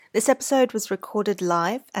This episode was recorded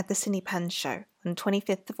live at the Sydney Pen Show on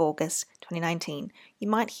 25th of August 2019. You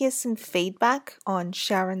might hear some feedback on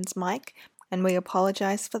Sharon's mic, and we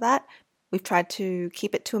apologise for that. We've tried to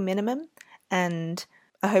keep it to a minimum, and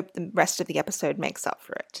I hope the rest of the episode makes up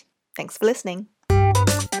for it. Thanks for listening.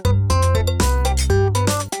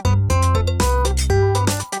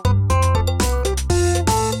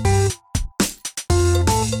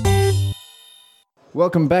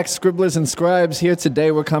 Welcome back, Scribblers and Scribes. Here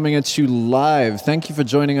today, we're coming at you live. Thank you for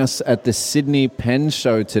joining us at the Sydney Pen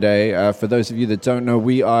Show today. For those of you that don't know,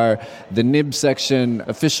 we are the Nib Section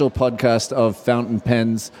official podcast of Fountain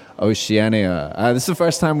Pens Oceania. This is the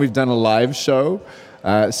first time we've done a live show,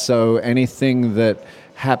 so anything that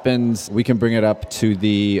happens, we can bring it up to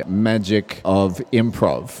the magic of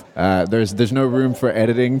improv. There's no room for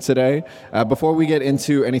editing today. Before we get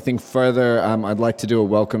into anything further, I'd like to do a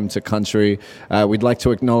welcome to country. We'd like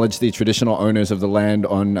to acknowledge the traditional owners of the land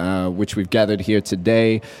on which we've gathered here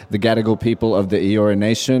today, the Gadigal people of the Eora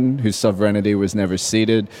Nation, whose sovereignty was never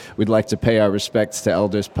ceded. We'd like to pay our respects to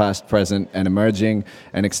elders past, present, and emerging,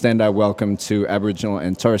 and extend our welcome to Aboriginal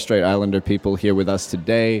and Torres Strait Islander people here with us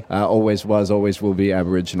today. Always was, always will be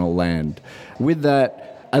Aboriginal land. With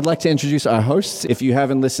that, I'd like to introduce our hosts. If you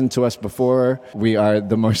haven't listened to us before, we are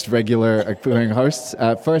the most regular appearing hosts.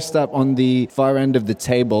 First up on the far end of the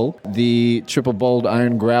table, the triple bold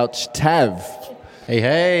iron grouch, Tav.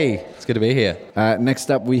 Hey, it's good to be here.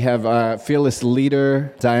 Next up, we have our fearless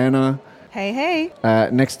leader, Diana. Hey.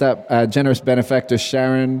 Next up, generous benefactor,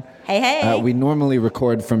 Sharon. Hey. We normally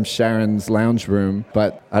record from Sharon's lounge room,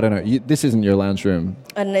 but I don't know, this isn't your lounge room.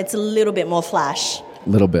 And it's a little bit more flash.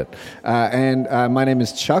 Little bit. And my name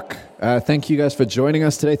is Chuck. Thank you guys for joining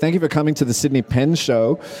us today. Thank you for coming to the Sydney Pen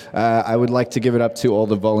Show. I would like to give it up to all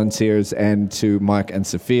the volunteers and to Mark and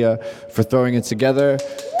Sophia for throwing it together.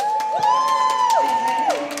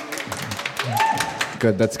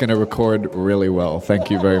 Good, that's going to record really well. Thank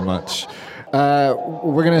you very much.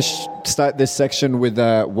 We're going to start this section with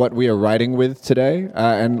what we are writing with today.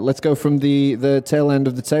 And let's go from the tail end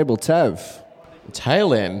of the table. Tav.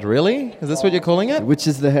 Tail end, really? Is this what you're calling it? Which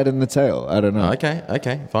is the head and the tail? I don't know.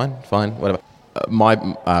 Okay, fine, whatever. My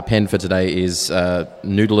pen for today is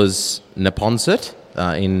Noodler's Neponset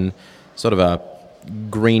in sort of a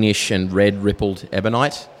greenish and red rippled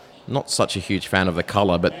ebonite. Not such a huge fan of the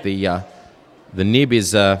colour, but the nib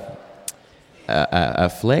is a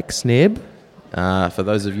flex nib. For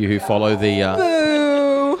those of you who follow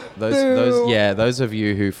those of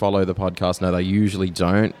you who follow the podcast know they usually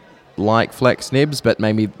don't like flex nibs, but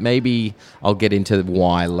maybe I'll get into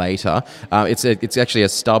why later. It's actually a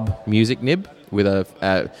stub music nib with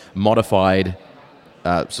a modified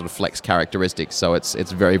sort of flex characteristics, so it's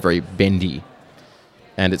very, very bendy,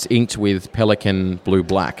 and it's inked with Pelikan Blue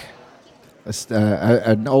Black.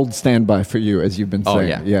 An old standby for you, as you've been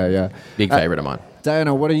saying. Oh, yeah. Big favourite of mine.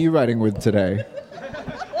 Diana, what are you writing with today?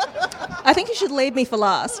 I think you should leave me for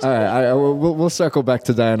last. All right, we'll circle back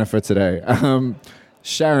to Diana for today.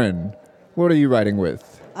 Sharon, what are you writing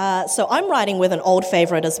with? So I'm writing with an old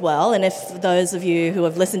favourite as well, and if those of you who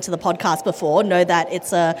have listened to the podcast before know that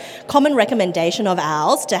it's a common recommendation of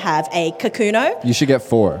ours to have a Kakuno. You should get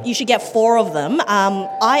 4. You should get 4 of them.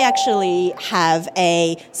 I actually have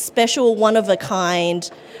a special one-of-a-kind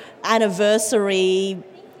anniversary.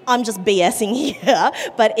 I'm just BSing here,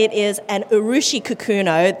 but it is an Urushi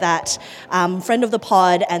Kakuno that friend of the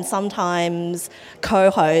pod and sometimes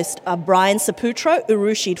co-host Brian Saputro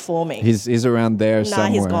Urushi'd for me. He's around there somewhere.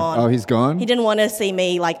 Nah, he's gone. Oh, he's gone? He didn't want to see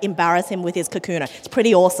me embarrass him with his Kakuno. It's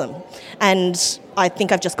pretty awesome. And I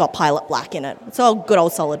think I've just got Pilot Black in it. It's all good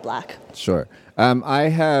old solid black. Sure. I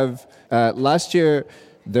have, last year,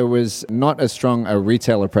 there was not as strong a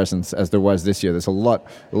retailer presence as there was this year. There's a lot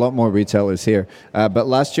more retailers here. But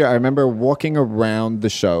last year, I remember walking around the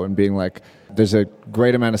show and being like, there's a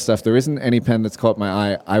great amount of stuff. There isn't any pen that's caught my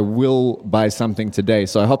eye. I will buy something today.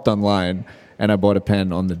 So I hopped online and I bought a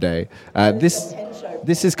pen on the day. This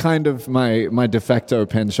is kind of my de facto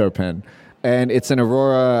pen show pen. And it's an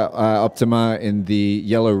Aurora Optima in the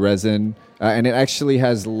yellow resin. And it actually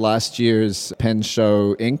has last year's Pen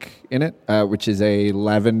Show ink in it, which is a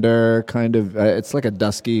lavender kind of, it's like a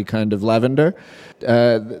dusky kind of lavender.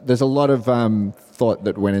 There's a lot of thought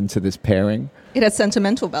that went into this pairing. It has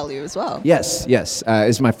sentimental value as well. Yes.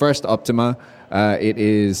 It's my first Optima. I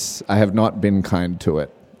have not been kind to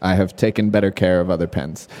it. I have taken better care of other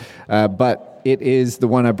pens. But it is the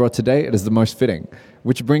one I brought today. It is the most fitting,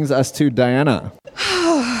 which brings us to Diana.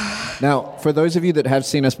 Now, for those of you that have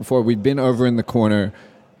seen us before, we've been over in the corner,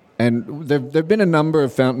 and there've been a number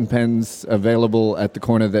of fountain pens available at the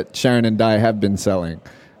corner that Sharon and Di have been selling.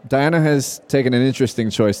 Diana has taken an interesting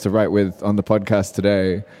choice to write with on the podcast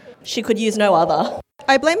today. She could use no other.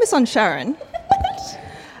 I blame this on Sharon.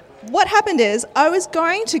 What happened is I was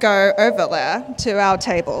going to go over there to our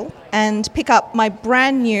table and pick up my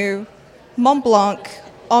brand new Mont Blanc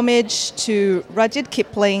homage to Rudyard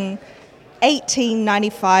Kipling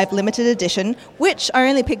 1895 limited edition, which I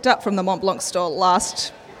only picked up from the Mont Blanc store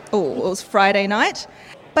it was Friday night.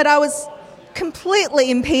 But I was completely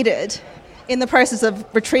impeded in the process of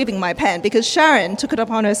retrieving my pen because Sharon took it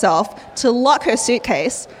upon herself to lock her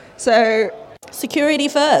suitcase. So, Security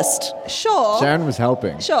first. sure. Sharon was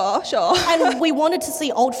helping. Sure. And we wanted to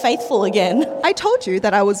see Old Faithful again. I told you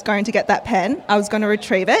that I was going to get that pen. I was going to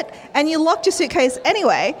retrieve it, and you locked your suitcase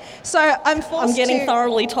anyway. So I'm forced I'm getting to...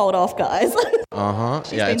 thoroughly told off, guys.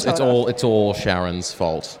 Yeah, been it's told all Sharon's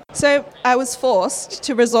fault. So I was forced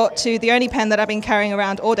to resort to the only pen that I've been carrying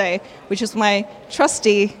around all day, which is my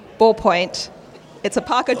trusty ballpoint. It's a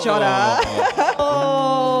Parker Jotter.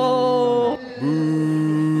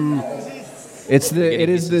 It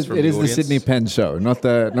is kisses from the the audience. Sydney Pen Show,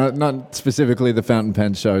 not specifically the Fountain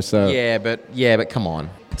Pen Show. So Yeah, but come on.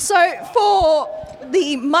 So for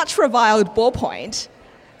the much reviled ballpoint,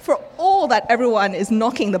 for all that everyone is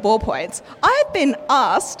knocking the ballpoints, I've been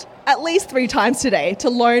asked at least 3 times today to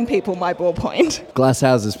loan people my ballpoint. glass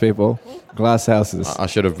houses, people, glass houses. I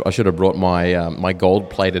should have brought my my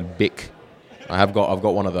gold-plated Bic. I've got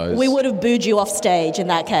one of those. We would have booed you off stage in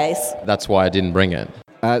that case. That's why I didn't bring it.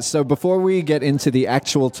 So before we get into the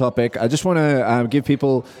actual topic, I just want to give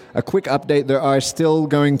people a quick update. There are still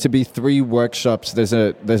going to be 3 workshops. There's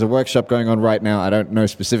a workshop going on right now. I don't know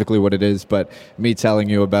specifically what it is, but me telling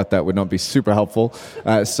you about that would not be super helpful.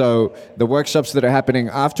 So the workshops that are happening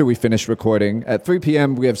after we finish recording, at 3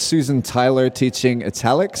 p.m. we have Susan Tyler teaching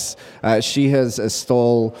italics. She has a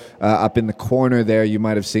stall up in the corner there. You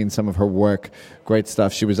might have seen some of her work. Great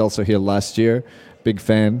stuff. She was also here last year. Big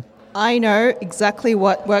fan. I know exactly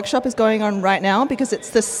what workshop is going on right now because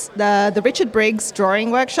it's the Richard Briggs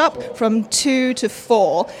drawing workshop from 2 to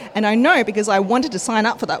 4. And I know because I wanted to sign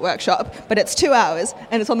up for that workshop, but it's 2 hours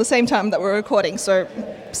and it's on the same time that we're recording, so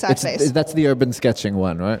sad face. That's the urban sketching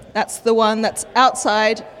one, right? That's the one that's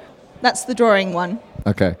outside. That's the drawing one.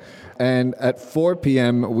 Okay. And at 4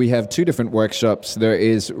 p.m., we have 2 different workshops. There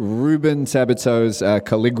is Ruben Tabito's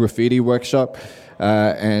calligraphy workshop.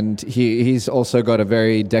 And he's also got a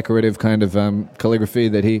very decorative kind of calligraphy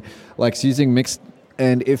that he likes using mixed.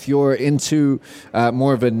 And if you're into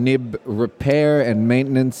more of a nib repair and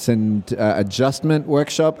maintenance and adjustment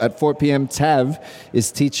workshop, at 4 p.m., Tav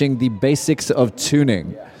is teaching the basics of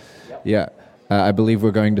tuning. Yeah. I believe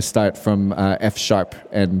we're going to start from F sharp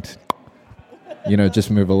and,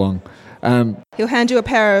 just move along. He'll hand you a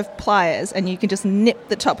pair of pliers and you can just nip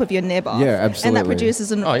the top of your nib off. Yeah, absolutely. And that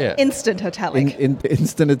produces an instant italic.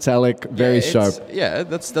 Instant italic, very sharp. Yeah,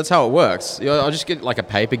 that's how it works. I'll just get like a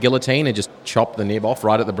paper guillotine and just chop the nib off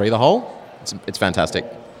right at the breather hole. It's fantastic.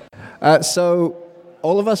 So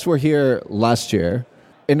all of us were here last year.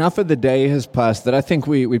 Enough of the day has passed that I think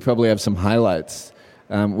we probably have some highlights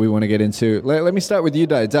we want to get into. Let me start with you,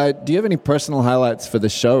 Di. Di, do you have any personal highlights for the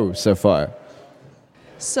show so far?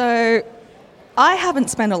 So I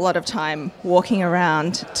haven't spent a lot of time walking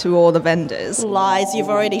around to all the vendors. Lies, you've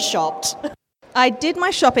already shopped. I did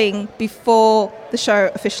my shopping before the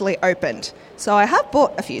show officially opened, so I have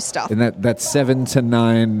bought a few stuff. In that 7 to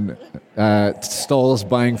 9 stalls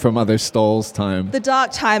buying from other stalls time. The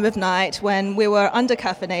dark time of night when we were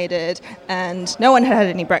under-caffeinated and no one had had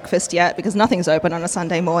any breakfast yet because nothing's open on a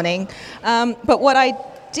Sunday morning. But what I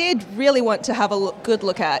did really want to have a good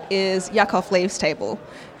look at is Yakov Leaves' table,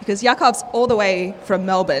 because Yakov's all the way from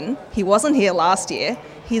Melbourne. He wasn't here last year.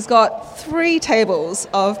 He's got 3 tables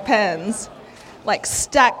of pens, like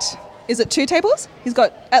stacked. Is it 2 tables? He's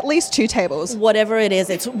got at least 2 tables. Whatever it is,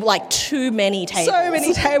 it's like too many tables. So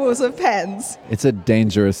many tables of pens. It's a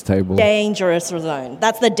dangerous table. Dangerous zone.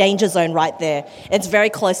 That's the danger zone right there. It's very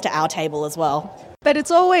close to our table as well. But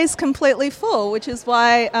it's always completely full, which is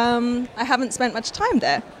why I haven't spent much time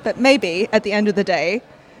there. But maybe at the end of the day,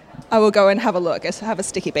 I will go and have a look, have a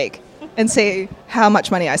sticky beak, and see how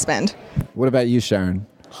much money I spend. What about you, Sharon?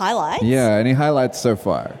 Highlights? Yeah, any highlights so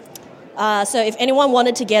far? So if anyone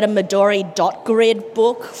wanted to get a Midori dot grid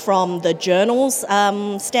book from the journals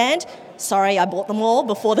stand, sorry, I bought them all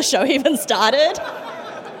before the show even started.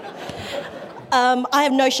 I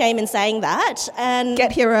have no shame in saying that. And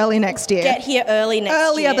Get here early next year. Get here early next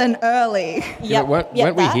Earlier year. than early. Yep, weren't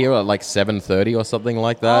yep, we that. here at like 7:30 or something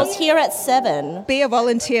like I that? was here at 7. Be a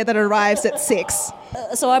volunteer that arrives at 6.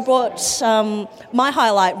 So I brought, my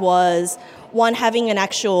highlight was one having an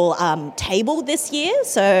actual table this year.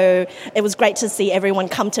 So it was great to see everyone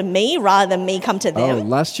come to me rather than me come to them.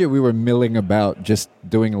 Last year we were milling about just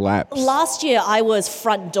doing laps. Last year I was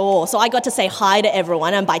front door, so I got to say hi to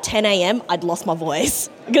everyone, and by 10 a.m. I'd lost my voice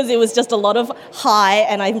because it was just a lot of hi,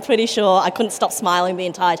 and I'm pretty sure I couldn't stop smiling the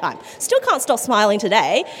entire time. Still can't stop smiling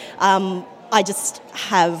today. I just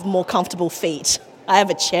have more comfortable feet. I have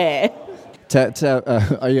a chair.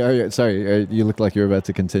 Sorry, you look like you're about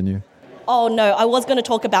to continue. Oh, no, I was going to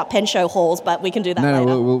talk about pen show hauls, but we can do that later.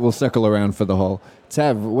 No, we'll circle around for the whole.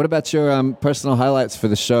 Tav, what about your personal highlights for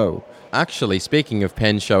the show? Actually, speaking of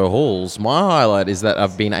pen show hauls, my highlight is that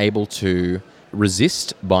I've been able to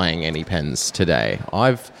resist buying any pens today.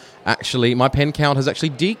 My pen count has actually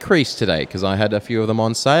decreased today because I had a few of them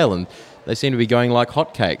on sale and they seem to be going like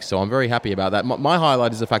hotcakes, so I'm very happy about that. My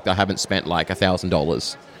highlight is the fact that I haven't spent like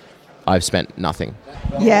 $1,000. I've spent nothing.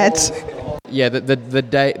 Yet. Yeah,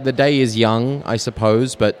 the day is young, I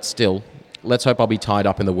suppose, but still, let's hope I'll be tied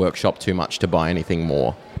up in the workshop too much to buy anything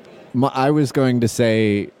more. I was going to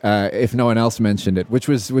say, if no one else mentioned it, which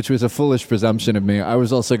was a foolish presumption of me, I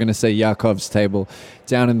was also going to say Yakov's table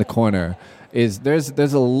down in the corner. There's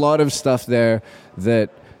a lot of stuff there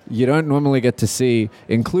that you don't normally get to see,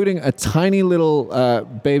 including a tiny little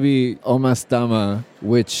baby Omas Dama,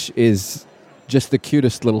 which is just the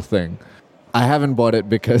cutest little thing. I haven't bought it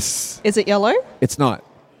because... Is it yellow? It's not.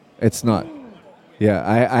 Yeah,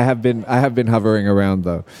 I have been hovering around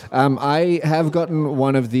though. I have gotten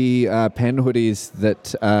one of the pen hoodies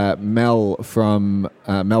that Mel from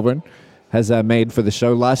Melbourne has made for the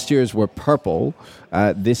show. Last year's were purple.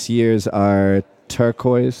 This year's are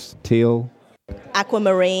turquoise, teal,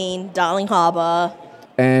 Aquamarine, Darling Harbour.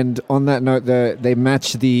 And on that note, they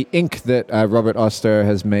match the ink that Robert Oster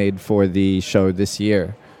has made for the show this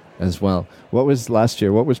year as well. What was last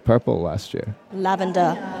year? What was purple last year?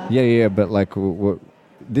 Lavender. Yeah, but like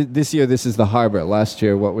this year, this is the Harbour. Last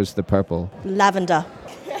year, what was the purple? Lavender.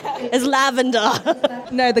 It's lavender.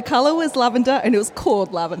 No, the colour was lavender and it was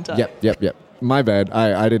called lavender. Yep. My bad.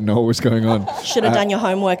 I didn't know what was going on. Should have done your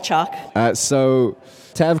homework, Chuck. So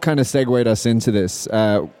Tav kind of segued us into this.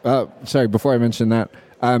 Sorry, before I mention that,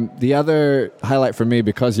 the other highlight for me,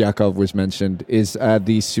 because Yakov was mentioned, is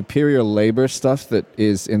the superior labor stuff that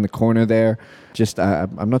is in the corner there. Just,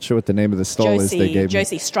 I'm not sure what the name of the stall is they gave me.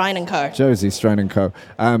 Josie Strine & Co. Josie Strine & Co.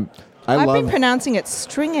 I've been pronouncing it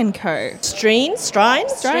String & Co. Strine?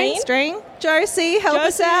 String. Josie, help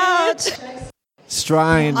us out.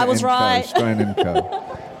 Strine. I was right. Strine &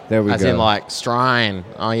 Co. There we go. As in like Strine.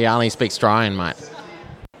 Oh, you only speak Strine, mate.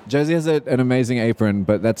 Josie has an amazing apron,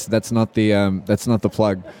 but that's not the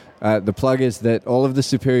plug. The plug is that all of the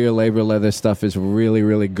superior labor leather stuff is really,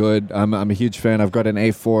 really good. I'm a huge fan. I've got an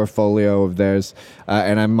A4 folio of theirs,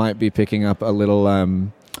 and I might be picking up a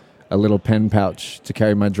little pen pouch to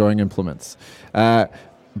carry my drawing implements.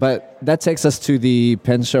 But that takes us to the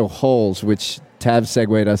pen show hauls, which Tav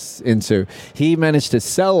segued us into. He managed to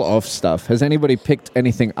sell off stuff. Has anybody picked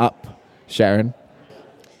anything up, Sharon?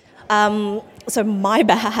 So my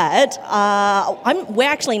bad. We're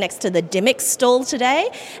actually next to the Dymocks stall today,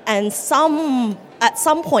 and at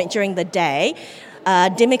some point during the day,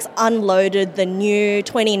 Dymocks unloaded the new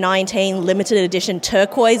 2019 limited edition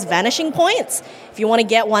turquoise vanishing points. If you want to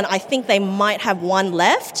get one, I think they might have one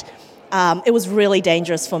left. It was really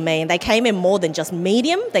dangerous for me. They came in more than just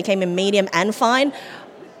medium. They came in medium and fine.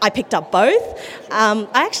 I picked up both. I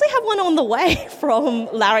actually have one on the way from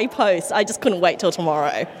Larry Post. I just couldn't wait till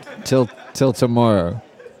tomorrow. Till tomorrow.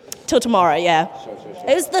 Till tomorrow, yeah.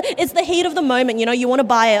 It's the heat of the moment. You know, you want to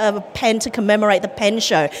buy a pen to commemorate the pen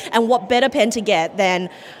show, and what better pen to get than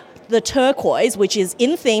the turquoise, which is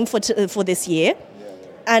in theme for this year,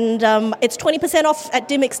 and it's 20% off at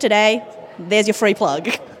Dymocks today. There's your free plug.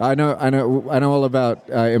 I know all about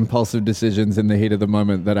impulsive decisions in the heat of the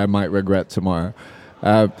moment that I might regret tomorrow.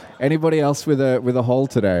 Anybody else with a haul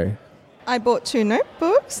today? I bought 2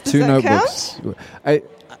 notebooks. Does that notebooks. Count?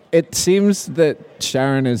 It seems that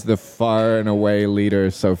Sharon is the far and away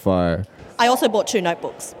leader so far. I also bought 2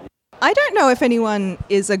 notebooks. I don't know if anyone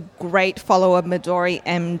is a great follower of Midori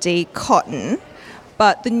MD Cotton,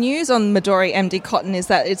 but the news on Midori MD Cotton is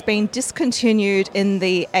that it's been discontinued in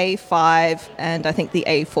the A5 and I think the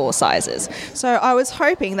A4 sizes. So I was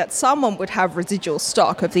hoping that someone would have residual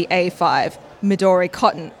stock of the A5 Midori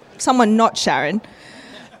Cotton. Someone, not Sharon.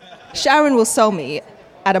 Sharon will sell me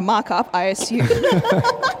at a markup, I assume.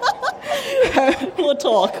 We'll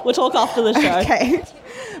talk after the show. Okay.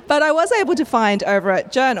 But I was able to find over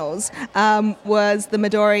at Journals was the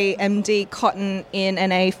Midori MD Cotton in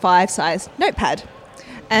an A5 size notepad.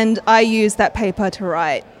 And I use that paper to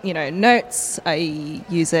write, notes. I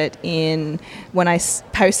use it when I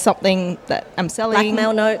post something that I'm selling.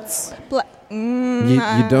 Blackmail notes. You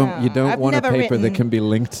don't want a paper that can be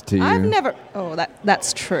linked to you. I've never. Oh,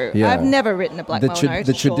 that's true. Yeah. I've never written a blackmail note.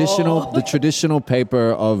 The traditional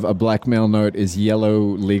paper of a blackmail note is yellow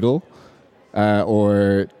legal,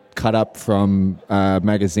 or cut up from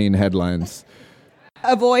magazine headlines.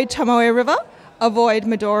 Avoid Tomoe River. Avoid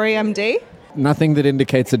Midori MD. Nothing that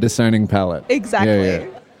indicates a discerning palate. Exactly.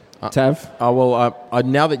 Yeah. Tav?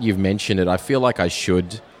 Now that you've mentioned it, I feel like I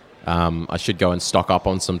should go and stock up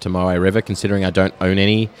on some Tomoe River, considering I don't own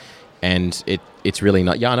any, and it's really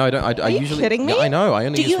not. Yeah, no, I don't. Are you usually kidding me? Yeah, I know. I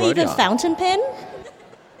only Do use you even Rodion. fountain pen?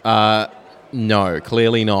 No,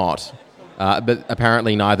 clearly not. But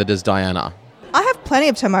apparently neither does Diana. I have plenty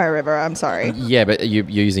of Tomoe River. I'm sorry. Yeah, but you're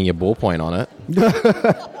using your ballpoint on it.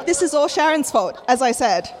 This is all Sharon's fault, as I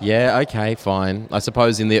said. Yeah, okay, fine. I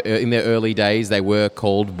suppose in their early days they were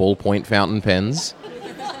called ballpoint fountain pens.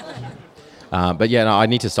 But yeah, no, I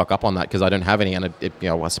need to stock up on that because I don't have any, and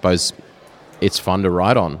I suppose it's fun to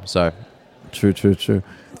write on. So, True.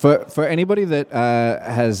 For anybody that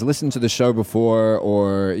has listened to the show before,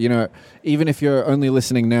 or even if you're only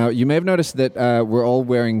listening now, you may have noticed that we're all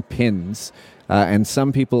wearing pins, and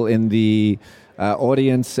some people in the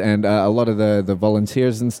audience and a lot of the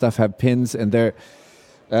volunteers and stuff have pins, and they're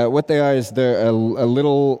what they are is they're a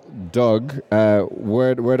little dog.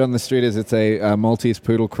 Word on the street is it's a Maltese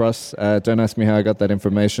poodle cross. Don't ask me how I got that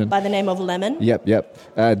information. By the name of Lemon?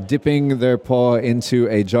 Yep. Dipping their paw into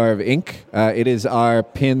a jar of ink. It is our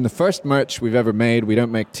pin, the first merch we've ever made. We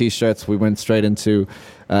don't make T-shirts. We went straight into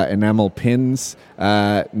enamel pins.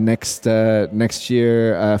 Next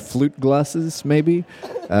year, flute glasses, maybe.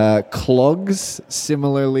 Clogs,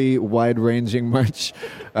 similarly wide-ranging merch.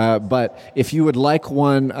 But if you would like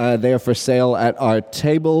one, they are for sale at our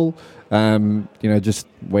table. Just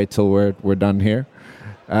wait till we're done here.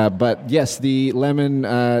 But yes, the Lemon,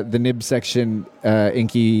 the nib section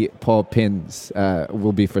inky paw pins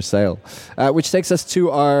will be for sale. Which takes us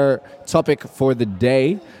to our topic for the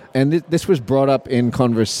day. And this was brought up in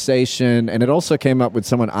conversation, and it also came up with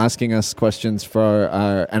someone asking us questions for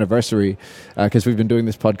our anniversary, because we've been doing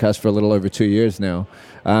this podcast for a little over 2 years now.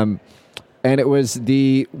 And it was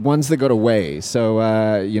the ones that got away. So,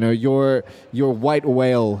 your white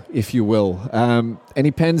whale, if you will.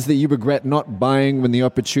 Any pens that you regret not buying when the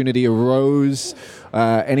opportunity arose,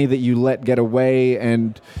 any that you let get away,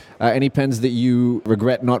 and any pens that you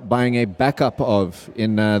regret not buying a backup of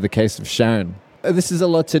in the case of Sharon. This is a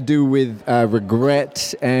lot to do with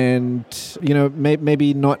regret and,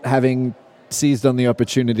 maybe not having seized on the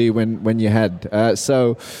opportunity when you had.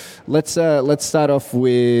 So let's start off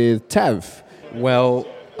with Tav. well,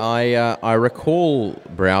 I recall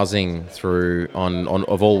browsing through on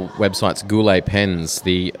of all websites Goulet pens,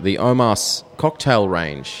 the Omas cocktail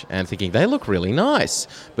range, and thinking they look really nice.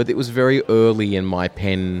 But it was very early in my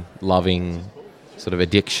pen loving sort of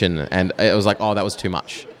addiction, and it was like, oh, that was too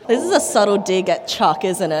much. This is a subtle dig at Chuck,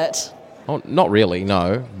 isn't it? Oh, not really,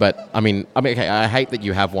 no. But I mean, okay. I hate that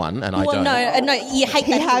you have one, and I don't. No, you hate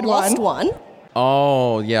that had you lost one. one.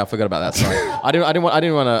 Oh, yeah, I forgot about that. Sorry, I didn't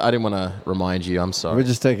want to remind you. I'm sorry. We're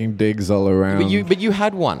just taking digs all around. But you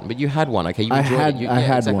had one. Okay, you I enjoyed had- it. I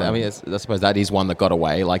had exactly. one. I mean, I suppose that is one that got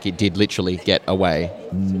away. Like it did literally get away.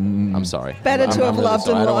 I'm sorry. Better to have really loved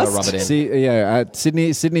sorry. and I don't want lost. to rub it in. See,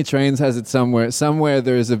 yeah, Sydney Trains has it somewhere. Somewhere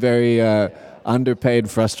there is a very underpaid,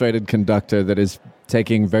 frustrated conductor that is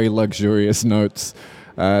taking very luxurious notes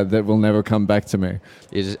that will never come back to me.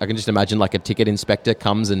 I can just imagine like a ticket inspector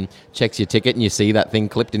comes and checks your ticket, and you see that thing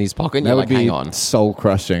clipped in his pocket, and That you're would like, be hang on. soul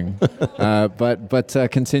crushing. But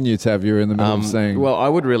continue, Tav. You were in the middle of saying. Well, I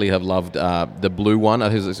would really have loved the blue one. I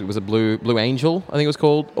think it was a blue angel, I think it was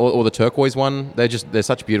called, or the turquoise one. They're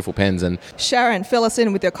such beautiful pens. And Sharon, fill us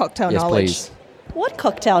in with your cocktail yes, knowledge. please. What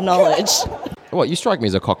cocktail knowledge? Well, you strike me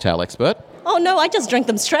as a cocktail expert. Oh no, I just drink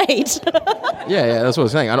them straight. Yeah, that's what I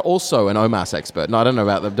was saying. And also an Omas expert. No, I don't know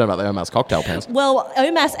about the Omas cocktail pens. Well,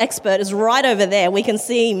 Omas expert is right over there. We can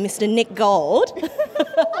see Mr. Nick Gold,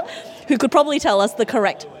 who could probably tell us the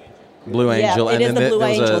correct. Blue Yeah, Angel. it and is then the Blue there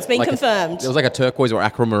was Angel. It's been like confirmed. There was like a turquoise or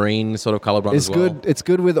aquamarine sort of colour one It's as well. good. It's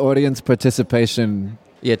good with audience participation.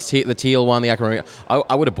 Yeah, the teal one, the aquamarine.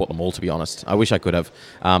 I would have bought them all, to be honest. I wish I could have.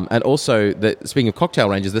 And also, speaking of cocktail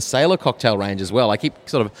ranges, the Sailor cocktail range as well. I keep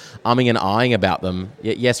sort of umming and eyeing about them.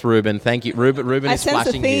 Yes, Ruben, thank you. Ruben I is sense a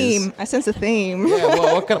flashing theme. his. I sense a theme. Yeah,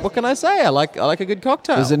 well, what can I say? I like a good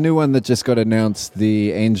cocktail. There's a new one that just got announced,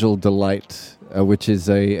 the Angel Delight, which is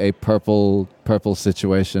a purple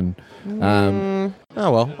situation.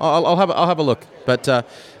 Oh well, I'll have a look. But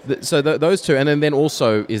those two, and then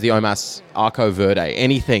also is the Omas Arco Verde.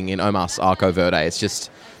 Anything in Omas Arco Verde, it's just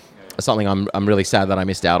something I'm really sad that I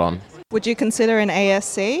missed out on. Would you consider an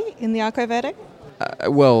ASC in the Arco Verde?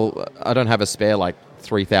 Well, I don't have a spare like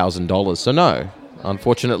 $3,000, so no,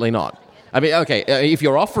 unfortunately not. I mean, okay, if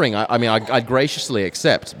you're offering, I'd graciously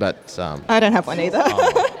accept, but... I don't have one either.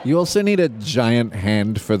 You also need a giant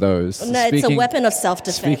hand for those. No, it's a weapon of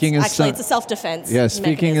self-defense. Actually, it's a self-defense Yeah,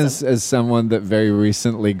 speaking as someone that very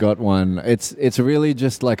recently got one, it's really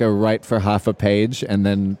just like a write for half a page and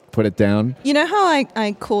then put it down. You know how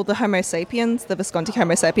I call the Homo sapiens, the Visconti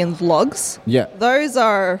Homo sapiens, logs? Yeah. Those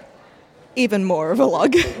are even more of a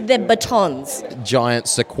log. They're batons. Giant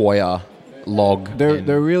sequoia log.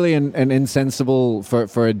 They're really an insensible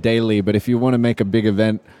for a daily, but if you want to make a big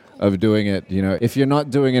event of doing it, if you're not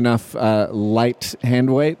doing enough light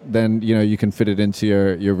hand weight, then you can fit it into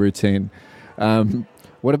your routine.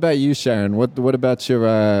 What about you, Sharon? What about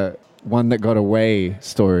your one that got away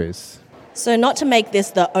stories? So not to make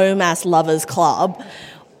this the Omas Lovers Club,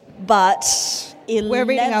 but... We're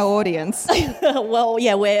reading our audience. Well,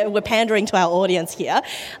 yeah, we're pandering to our audience here.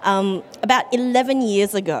 About 11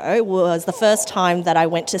 years ago was the first time that I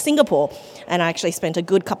went to Singapore, and I actually spent a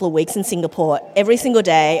good couple of weeks in Singapore. Every single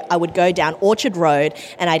day, I would go down Orchard Road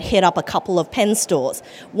and I'd hit up a couple of pen stores,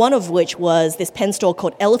 one of which was this pen store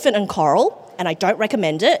called Elephant and Coral, and I don't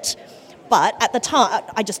recommend it. But at the time,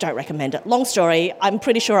 I just don't recommend it. Long story, I'm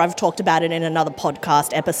pretty sure I've talked about it in another podcast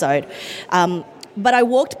episode. But I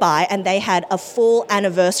walked by and they had a full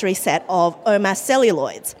anniversary set of Omas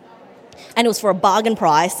celluloids. And it was for a bargain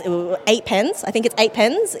price. It was 8 pence. I think it's 8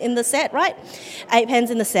 pence in the set, right? 8 pence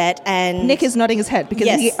in the set. And Nick is nodding his head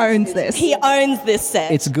because he owns this. He owns this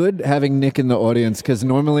set. It's good having Nick in the audience because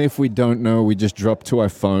normally if we don't know, we just drop to our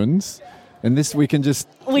phones. And this we can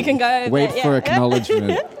go wait for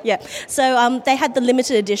acknowledgement. Yeah. So they had the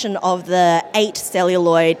limited edition of the 8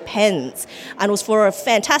 celluloid pens, and it was for a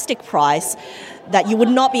fantastic price that you would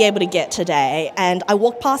not be able to get today. And I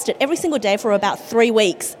walked past it every single day for about 3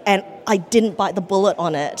 weeks, and I didn't bite the bullet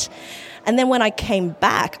on it. And then when I came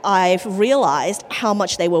back, I realized how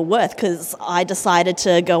much they were worth because I decided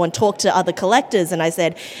to go and talk to other collectors. And I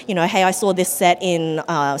said, hey, I saw this set in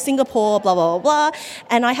Singapore, blah, blah, blah, blah.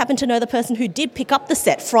 And I happened to know the person who did pick up the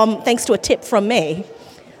set thanks to a tip from me.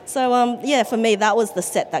 So, for me, that was the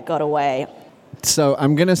set that got away. So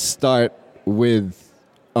I'm going to start with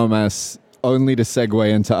Omas only to segue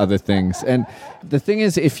into other things. And the thing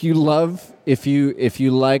is, if you like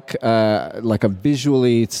a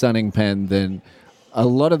visually stunning pen, then a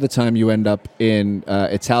lot of the time you end up in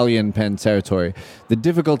Italian pen territory. The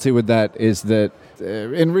difficulty with that is that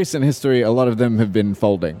in recent history, a lot of them have been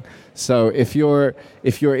folding. So if you're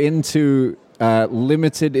into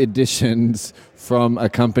limited editions from a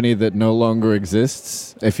company that no longer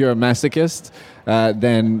exists, if you're a masochist,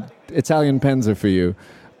 then Italian pens are for you.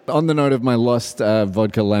 On the note of my lost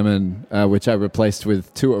vodka lemon, which I replaced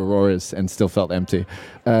with 2 Auroras and still felt empty,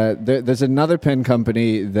 there's another pen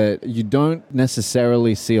company that you don't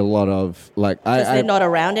necessarily see a lot of. Because they're not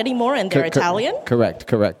around anymore and they're Italian?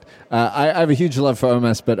 Correct. I have a huge love for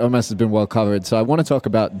Omas, but Omas has been well covered. So I want to talk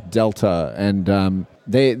about Delta. And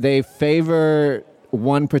they favor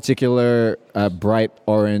one particular bright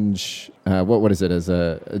orange, what is it, as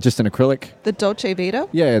just an acrylic? The Dolce Vita?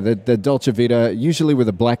 Yeah, the Dolce Vita, usually with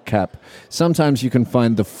a black cap. Sometimes you can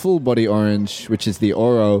find the full body orange, which is the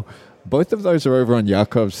Oro. Both of those are over on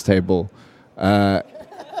Yakov's table. And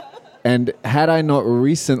had I not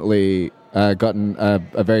recently gotten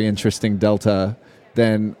a very interesting Delta,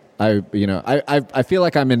 then I feel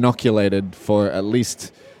like I'm inoculated for at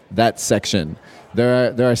least that section.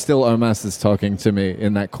 There are still Omases talking to me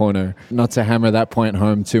in that corner, not to hammer that point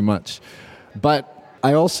home too much. But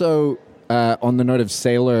I also, on the note of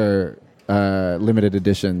Sailor limited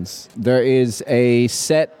editions, there is a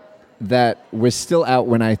set that was still out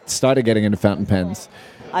when I started getting into fountain pens.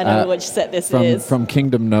 I know which set this is. From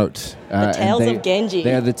Kingdom Note. The Tales of Genji.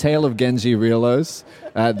 They are the Tale of Genji Rielos.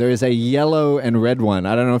 There is a yellow and red one.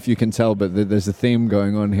 I don't know if you can tell, but there's a theme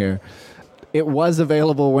going on here. It was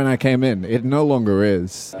available when I came in. It no longer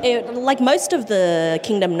is. Like most of the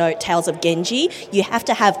Kingdom Note Tales of Genji, you have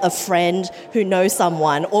to have a friend who knows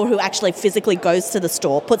someone or who actually physically goes to the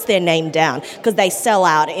store, puts their name down, because they sell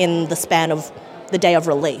out in the span of the day of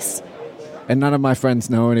release. And none of my friends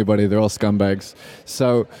know anybody. They're all scumbags.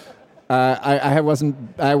 So I wasn't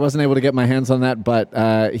able to get my hands on that,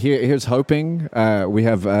 but here's hoping. We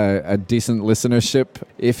have a decent listenership.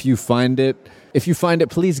 If you find it,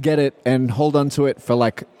 please get it and hold on to it for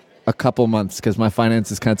like a couple months because my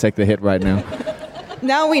finances can't take the hit right now.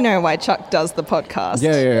 Now we know why Chuck does the podcast.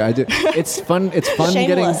 Yeah, I do. It's fun. It's fun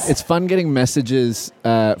getting. Shameless. It's fun getting messages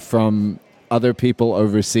from other people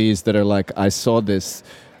overseas that are like, "I saw this.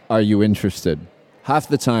 Are you interested?" Half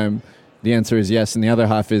the time, the answer is yes, and the other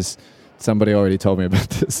half is somebody already told me about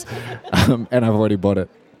this, and I've already bought it.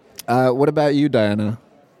 What about you, Diana?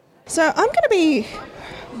 So I'm going to be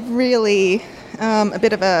really a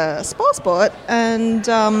bit of a sport, and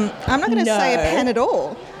I'm not going to say a No. pen at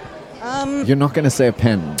all. You're not going to say a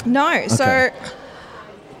pen. No. So Okay.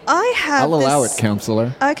 I have. I'll allow it, this-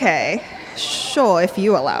 counselor. Okay, sure, if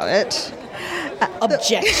you allow it.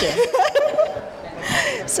 Objection.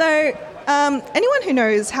 So, anyone who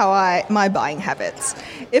knows my buying habits,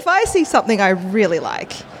 if I see something I really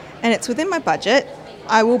like and it's within my budget,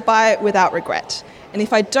 I will buy it without regret. And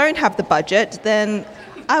if I don't have the budget, then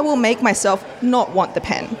I will make myself not want the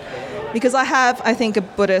pen. Because I have, I think, a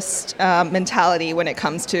Buddhist mentality when it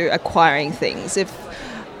comes to acquiring things. If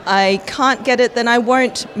I can't get it, then I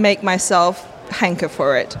won't make myself hanker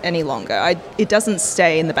for it any longer. It doesn't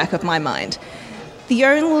stay in the back of my mind. The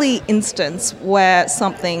only instance where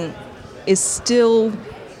something is still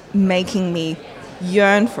making me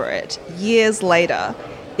yearn for it years later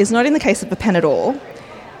is not in the case of a pen at all.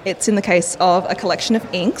 It's in the case of a collection of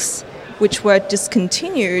inks, which were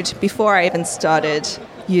discontinued before I even started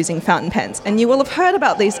using fountain pens. And you will have heard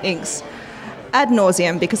about these inks ad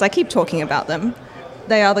nauseum because I keep talking about them.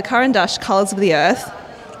 They are the Caran d'Ache Colours of the Earth.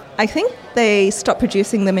 I think they stopped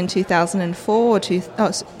producing them in 2004 or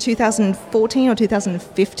 2014 or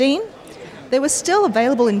 2015. They were still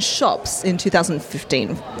available in shops in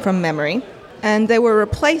 2015 from memory, and they were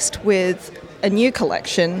replaced with a new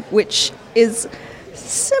collection which is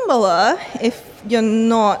similar if you're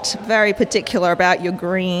not very particular about your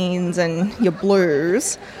greens and your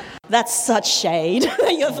blues. That's such shade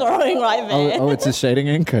that you're throwing right there. Oh, it's a shading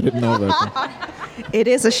ink? I didn't know that. It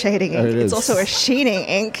is a shading ink. Oh, it is. It's also a sheening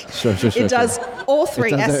ink. Sure. It does all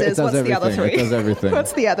three It does- it S's. does What's the other everything. three? It does everything.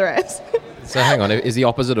 What's the other S? So hang on, is the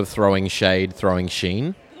opposite of throwing shade throwing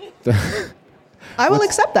sheen? I will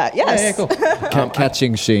accept that, yes. cool.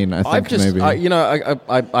 Catching sheen, I think, I've just, maybe.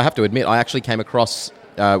 I have to admit, I actually came across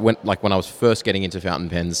when I was first getting into fountain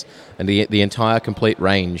pens, and the entire complete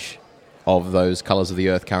range of those Colours of the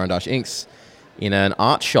Earth Caran d'Ache inks in an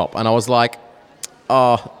art shop, and I was like,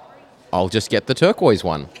 oh, I'll just get the turquoise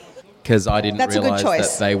one. Because I didn't That's a good realize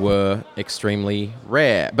choice. that they were extremely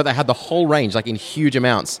rare. But they had the whole range, like in huge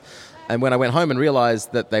amounts. And when I went home and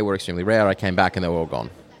realized that they were extremely rare, I came back and they were all gone.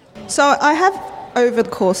 So I have, over the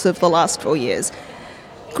course of the last 4 years,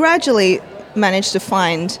 gradually managed to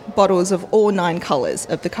find bottles of all 9 colours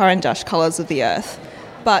of the Caran d'Ache Colours of the Earth.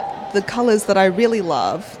 But the colours that I really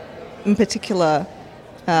love, in particular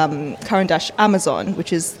Caran d'Ache Amazon,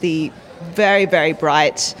 which is the very, very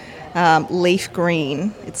bright leaf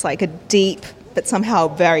green. It's like a deep but somehow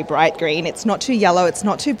very bright green. It's not too yellow, it's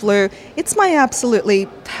not too blue. It's my absolutely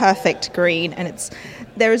perfect green, and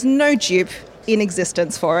there is no dupe in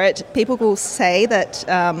existence for it. People will say that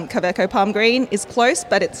Kaweco Palm Green is close,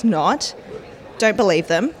 but it's not. Don't believe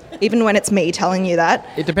them, even when it's me telling you that.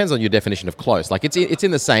 It depends on your definition of close. Like, it's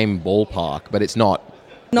in the same ballpark, but it's not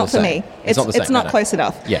Not the for same. me. It's not the same, not no. close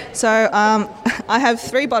enough. Yeah. So I have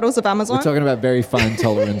 3 bottles of Amazon. We're talking about very fine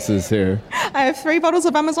tolerances here. I have 3 bottles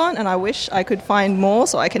of Amazon, and I wish I could find more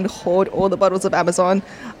so I can hoard all the bottles of Amazon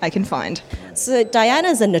I can find. So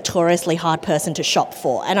Diana's a notoriously hard person to shop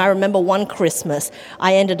for, and I remember one Christmas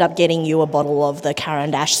I ended up getting you a bottle of the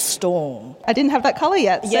Caran d'Ache Storm. I didn't have that colour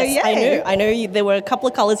yet, so Yes, yay. I knew there were a couple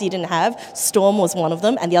of colours you didn't have. Storm was one of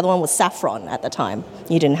them, and the other one was saffron at the time.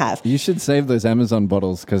 You didn't have. You should save those Amazon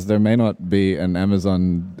bottles because there may not be an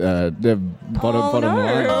Amazon bottom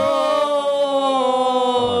line.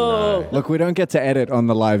 Oh. Look, we don't get to edit on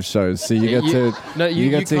the live shows, so you get to. No, you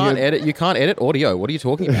get to can't hear- edit. You can't edit audio. What are you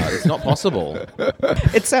talking about? It's not possible.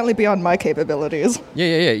 It's certainly beyond my capabilities.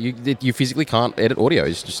 Yeah. You physically can't edit audio.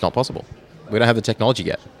 It's just not possible. We don't have the technology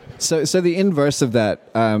yet. So the inverse of that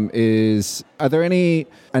is: are there any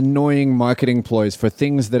annoying marketing ploys for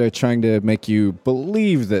things that are trying to make you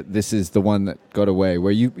believe that this is the one that got away,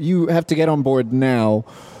 where you have to get on board now,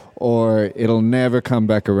 or it'll never come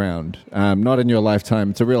back around? Not in your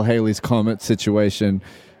lifetime. It's a real Halley's Comet situation.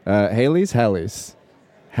 Halley's, I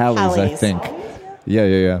Halley's. think.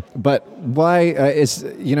 Yeah. But why is,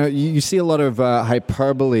 you see a lot of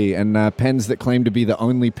hyperbole and pens that claim to be the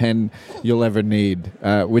only pen you'll ever need,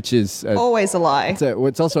 which is... Always a lie.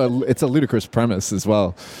 it's also a ludicrous premise as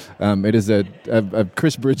well. It is a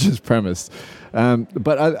Chris Bridges premise.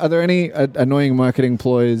 But are there any annoying marketing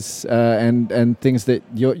ploys and things that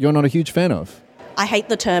you're not a huge fan of? I hate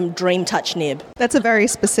the term Dream Touch nib. That's a very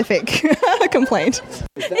specific complaint.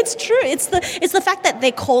 It's true. It's the fact that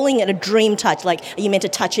they're calling it a dream touch. Like, are you meant to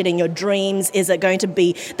touch it in your dreams? Is it going to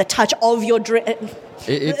be the touch of your dream?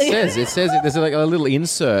 It says there's like a little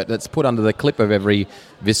insert that's put under the clip of every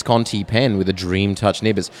Visconti pen with a Dream Touch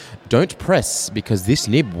nib. Is don't press because this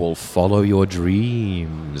nib will follow your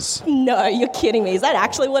dreams. No, you're kidding me. Is that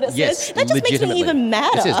actually what it Yes, says? That just makes me even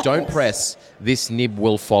madder. It says don't press. This nib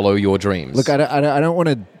will follow your dreams. Look, I don't want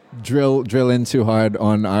to drill in too hard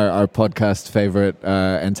on our podcast favorite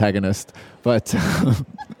antagonist, but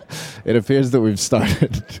it appears that we've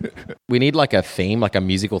started. We need like a theme, like a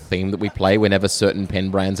musical theme that we play whenever certain pen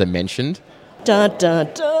brands are mentioned. Dun, dun,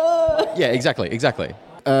 dun. Yeah, exactly.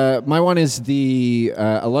 My one is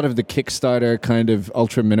a lot of the Kickstarter kind of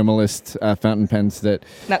ultra minimalist fountain pens that.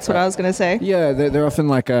 That's what I was going to say. Yeah, they're often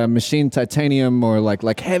like machined titanium or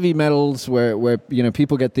like heavy metals, where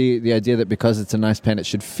people get the idea that because it's a nice pen, it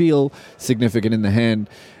should feel significant in the hand.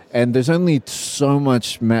 And there's only so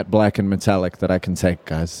much matte black and metallic that I can take,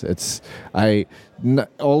 guys.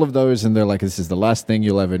 All of those, and they're like, this is the last thing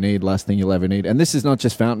you'll ever need. And this is not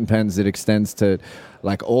just fountain pens; it extends to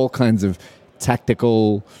like all kinds of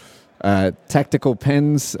tactical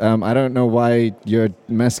pens. I don't know why your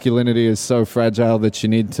masculinity is so fragile that you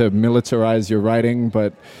need to militarize your writing,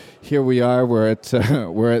 but here we are. We're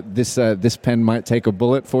at this pen might take a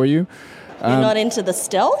bullet for you. You're not into the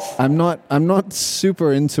stealth? I'm not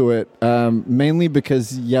super into it, mainly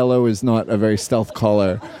because yellow is not a very stealth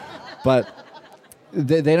color. But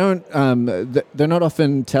they don't. They're not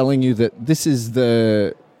often telling you that this is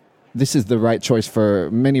the right choice for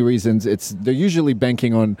many reasons. They're usually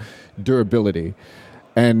banking on durability,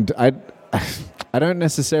 and I don't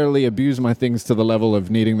necessarily abuse my things to the level of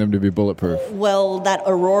needing them to be bulletproof. Well, that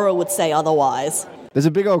Aurora would say otherwise. There's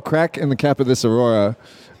a big old crack in the cap of this Aurora.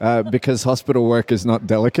 Because hospital work is not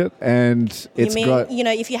delicate, and it's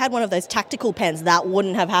if you had one of those tactical pens, that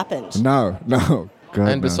wouldn't have happened. No. God,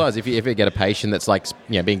 and besides, if you get a patient that's like,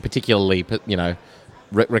 being particularly,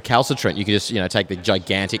 recalcitrant, you could just, take the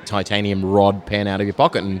gigantic titanium rod pen out of your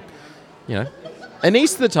pocket and,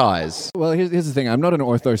 anesthetize. Well, here's the thing. I'm not an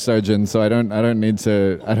ortho surgeon, so I don't need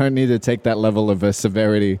to take that level of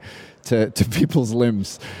severity to people's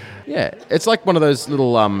limbs. Yeah, it's like one of those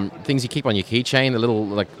little things you keep on your keychain, the little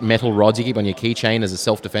like metal rods you keep on your keychain as a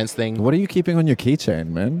self-defense thing. What are you keeping on your keychain,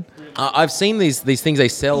 man? I've seen these things they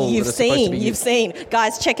sell. You've seen.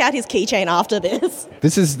 Guys, check out his keychain after this.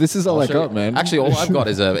 This is all I got, man. Actually, all I've got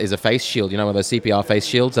is a face shield. One of those CPR face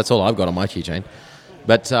shields. That's all I've got on my keychain.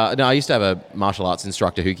 But no, I used to have a martial arts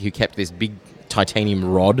instructor who kept this big titanium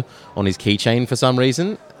rod on his keychain for some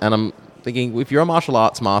reason. And I'm thinking, if you're a martial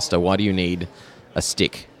arts master, why do you need a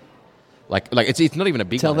stick? Like it's not even a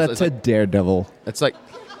big Tell one. that to Daredevil. It's like,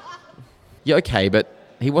 yeah, okay, but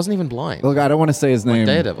he wasn't even blind. Look, I don't want to say his name.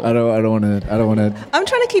 Daredevil. I don't want to. I'm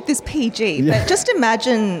trying to keep this PG, but just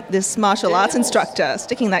imagine this martial arts instructor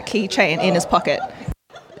sticking that keychain in his pocket.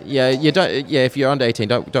 Yeah, you don't. Yeah, if you're under 18,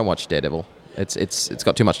 don't watch Daredevil. It's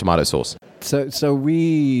got too much tomato sauce.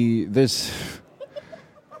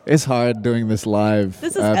 It's hard doing this live.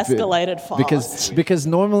 This is escalated fast. Because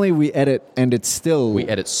normally we edit and it's still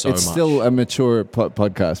much. Still a mature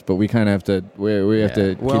podcast, but we kind of have to we have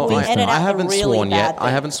to Well, keep things. I haven't really sworn yet. bad I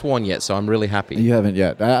haven't sworn yet, so I'm really happy. You haven't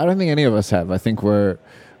yet. I don't think any of us have. I think we're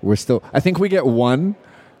still. I think we get one.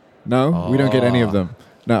 No, we don't get any of them.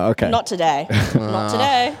 No, okay. Not today. Not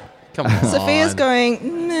today. Come on. Sophia's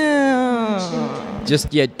going, no.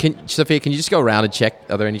 Sophia, can you just go around and check,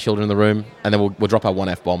 are there any children in the room? And then we'll drop our one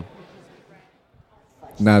F-bomb.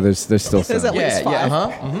 No, there's still There's some. at least five.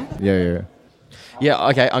 Mm-hmm. Yeah. Yeah,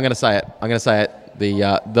 okay, I'm going to say it.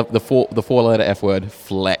 The four-letter F word,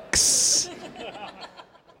 flex.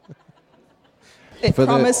 It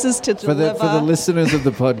promises to deliver. For the listeners of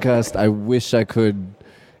the podcast, I wish I could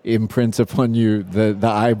imprint upon you the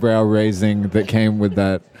eyebrow raising that came with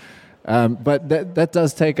that. But that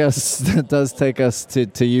does take us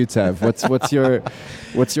to you, Tav. What's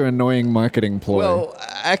your annoying marketing ploy? Well,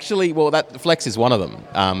 actually, that flex is one of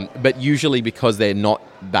them. But usually because they're not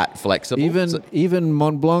that flexible. Even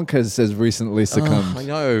Mont Blanc has recently succumbed. I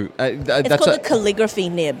know. It's called the calligraphy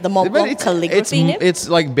nib. The Mont Blanc calligraphy nib. It's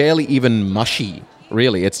like barely even mushy.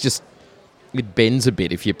 Really, it's just it bends a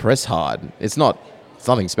bit if you press hard. It's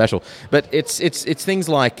nothing special, but it's things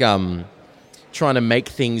like trying to make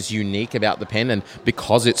things unique about the pen, and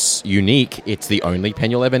because it's unique, it's the only pen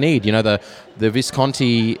you'll ever need. The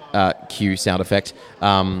Visconti Q sound effect,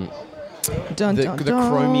 the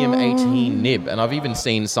Chromium 18 nib, and I've even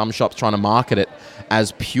seen some shops trying to market it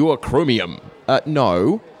as pure chromium.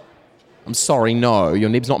 No, I'm sorry, no, your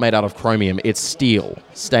nib's not made out of chromium. It's steel,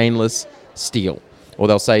 stainless steel. Or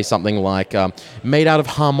they'll say something like, made out of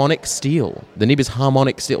harmonic steel. The nib is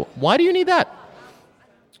harmonic steel. Why do you need that?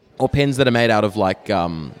 Or pens that are made out of like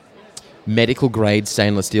medical grade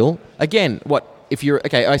stainless steel. Again, what if you're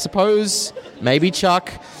okay? I suppose maybe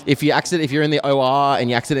Chuck, if you're in the OR and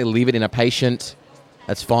you accidentally leave it in a patient,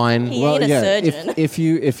 that's fine. He ain't a surgeon. If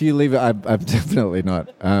you leave it, I'm definitely not.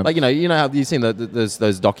 Like you know how you've seen those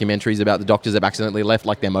documentaries about the doctors that have accidentally left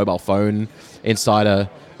like their mobile phone inside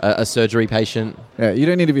a surgery patient. Yeah, you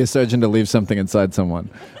don't need to be a surgeon to leave something inside someone,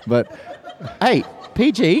 but Hey,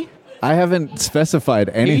 PG. I haven't specified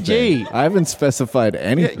anything. PG. I haven't specified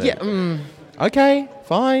anything. Yeah. Okay.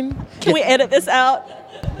 Fine. Can we edit this out?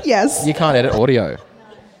 Yes. You can't edit audio.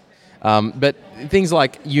 But things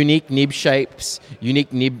like unique nib shapes,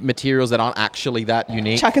 unique nib materials that aren't actually that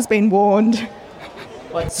unique. Chuck has been warned.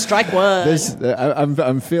 Strike one.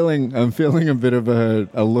 I'm feeling a bit of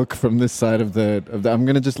a look from this side of the. I'm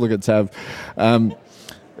going to just look at Tav.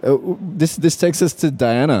 This takes us to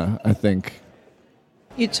Diana, I think.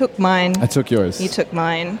 You took mine. I took yours. You took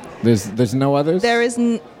mine. There's no others. There is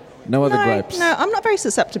no other gripes. No, I'm not very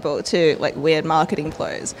susceptible to like weird marketing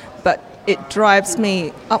ploys, but it drives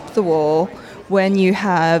me up the wall when you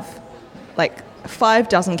have like 6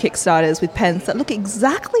 Kickstarters with pens that look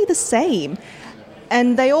exactly the same,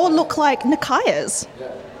 and they all look like Nakayas.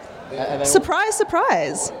 Surprise,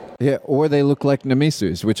 surprise. Yeah, or they look like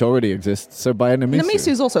Namisus, which already exists. So buy a Namisu.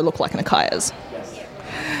 Namisus also look like Nakayas.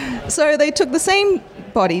 So they took the same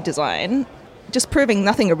body design, just proving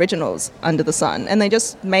nothing originals under the sun, and they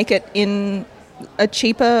just make it in a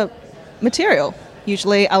cheaper material,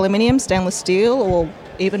 usually aluminium, stainless steel, or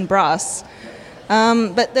even brass.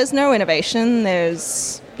 But there's no innovation.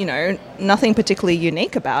 There's, nothing particularly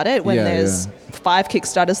unique about it when there's 5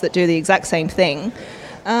 Kickstarters that do the exact same thing.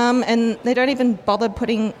 And they don't even bother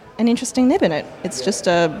putting an interesting nib in it. It's just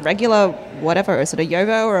a regular whatever. Is it a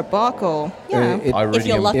Yovo or a Bock or if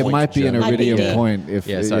you're lucky. It might be an Iridium point.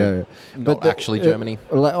 But actually Germany.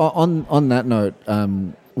 On that note,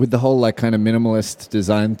 with the whole like kind of minimalist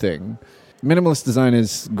design thing, minimalist design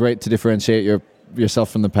is great to differentiate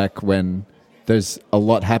yourself from the pack when there's a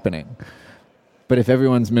lot happening. But if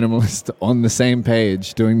everyone's minimalist on the same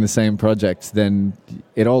page doing the same projects, then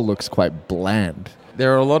it all looks quite bland.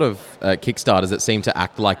 There are a lot of Kickstarters that seem to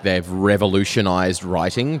act like they've revolutionized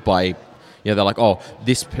writing by, they're like, oh,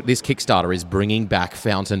 this Kickstarter is bringing back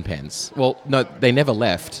fountain pens. Well, no, they never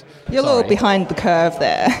left. You're a little behind the curve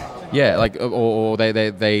there. Yeah, like, or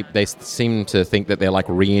they seem to think that they're like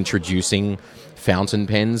reintroducing fountain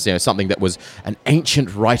pens, something that was an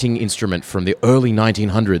ancient writing instrument from the early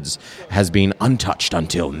 1900s has been untouched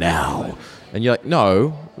until now. And you're like,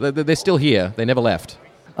 no, they're still here. They never left.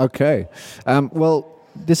 Okay. Well,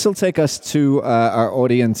 this will take us to our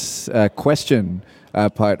audience question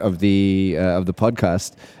part of the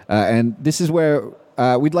podcast. And this is where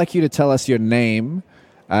we'd like you to tell us your name,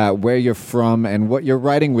 where you're from, and what you're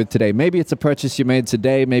writing with today. Maybe it's a purchase you made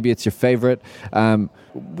today. Maybe it's your favorite.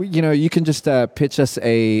 You can just pitch us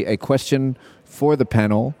a question for the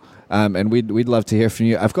panel, and we'd love to hear from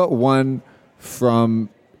you. I've got one from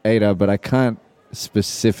Ada, but I can't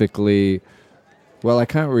specifically... Well, I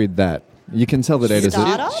can't read that. You can tell that Ada's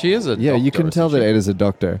she is a doctor. Yeah, you can tell that Ada's a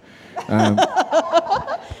doctor.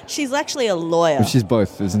 She's actually a lawyer. She's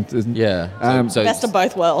both, isn't? Yeah. So best of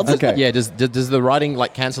both worlds. Okay. Yeah. Does the writing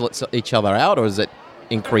like cancel each other out, or does it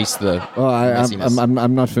increase the? Oh,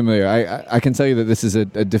 I'm not familiar. I can tell you that this is a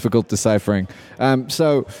difficult deciphering.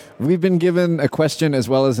 So we've been given a question as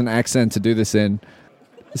well as an accent to do this in.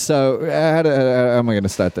 So how am I going to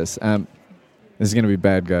start this? This is going to be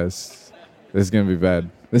bad, guys. This is going to be bad.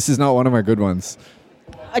 This is not one of my good ones.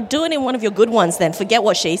 Do it in one of your good ones then. Forget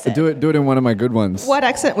what she said. Do it in one of my good ones. What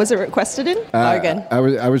accent was it requested in? Bogan.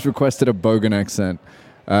 I was requested a Bogan accent,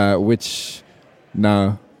 which,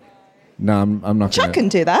 no, I'm not. Chuck can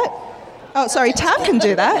do that. Oh, sorry, Tav can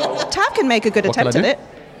do that. Tav can make a good attempt at it.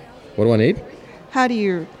 What do I need? How do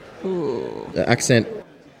you... Accent.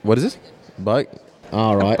 What is it?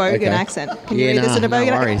 All right. Bogan okay. accent. Can you read this in a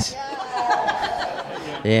Bogan accent?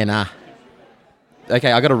 Yeah, nah.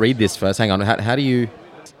 Okay, I got to read this first. Hang on. How do you...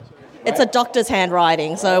 It's a doctor's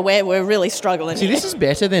handwriting, so we're really struggling. See, this is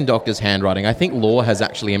better than doctor's handwriting. I think Law has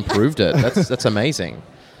actually improved it. That's amazing.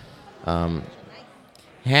 How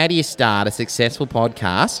do you start a successful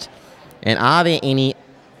podcast? And are there any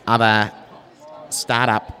other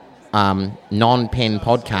startup non-pen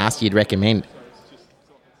podcasts you'd recommend?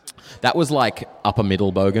 That was like upper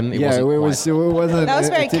middle Bogan. It wasn't. That was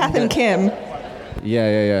very Kath and Kim.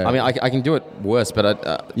 Yeah. I mean, I can do it worse,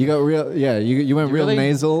 but you got real. Yeah, you went real really,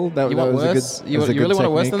 nasal. That you want was worse? a good. You really want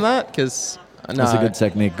it worse than that? Because no, that's a good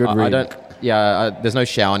technique. Good read. there's no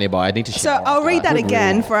shower nearby. I need to So shower. I'll after read that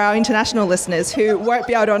again for our international listeners who won't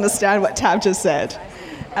be able to understand what Tab just said.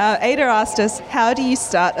 Ada asked us, how do you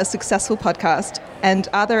start a successful podcast? And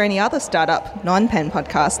are there any other startup non-pen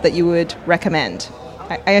podcasts that you would recommend?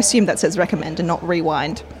 I assume that says recommend and not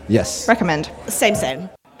rewind. Yes. Recommend. Same.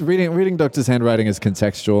 Reading Doctor's handwriting is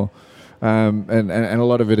contextual, and a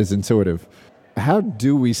lot of it is intuitive. How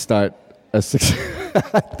do we start a success?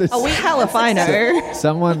 Are we hell if I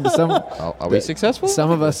know? Are we successful?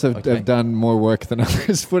 Some of us have done more work than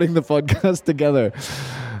others putting the podcast together.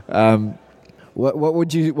 What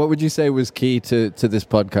would you say was key to this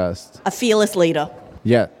podcast? A fearless leader.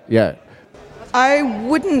 Yeah. I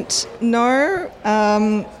wouldn't know.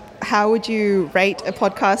 How would you rate a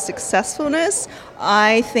podcast successfulness?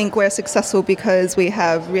 I think we're successful because we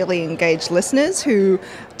have really engaged listeners who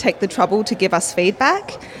take the trouble to give us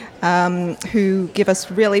feedback, who give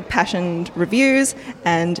us really passionate reviews,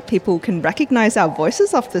 and people can recognize our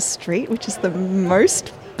voices off the street, which is the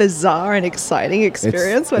most bizarre and exciting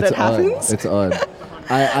experience when it happens. It's odd.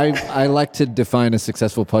 I like to define a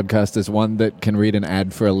successful podcast as one that can read an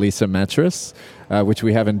ad for a Lisa mattress, which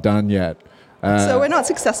we haven't done yet. So we're not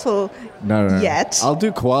successful yet. I'll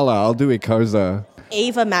do Koala. I'll do Ecosa.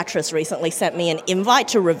 Eva Mattress recently sent me an invite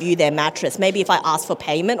to review their mattress. Maybe if I ask for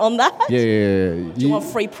payment on that? Yeah. Do you want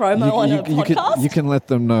free promo on a podcast? You can let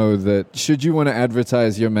them know that should you want to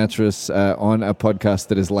advertise your mattress on a podcast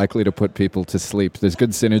that is likely to put people to sleep, there's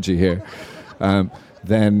good synergy here.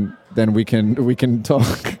 Then we can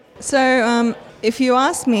talk. So if you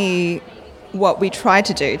ask me what we try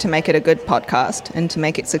to do to make it a good podcast and to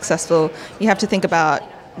make it successful, you have to think about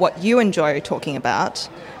what you enjoy talking about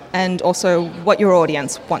and also what your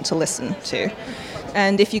audience want to listen to.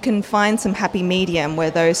 And if you can find some happy medium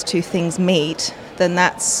where those two things meet, then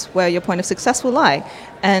that's where your point of success will lie.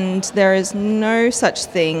 And there is no such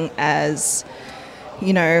thing as,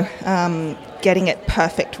 getting it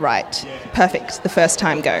perfect the first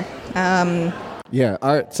time go.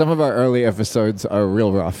 Some of our early episodes are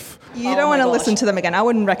real rough. You don't want to listen to them again. I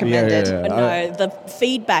wouldn't recommend it. No, the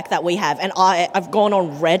feedback that we have, and I've gone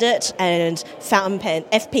on Reddit and Fountain Pen,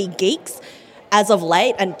 FP Geeks, as of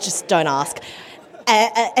late, and just don't ask.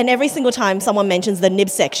 And every single time someone mentions the nib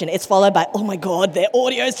section, it's followed by, oh my God, their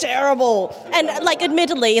audio's terrible. And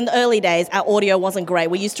admittedly, in the early days, our audio wasn't great.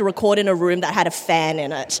 We used to record in a room that had a fan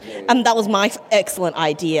in it. And that was my excellent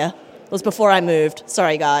idea. It was before I moved.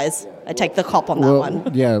 Sorry, guys. I take the cop on that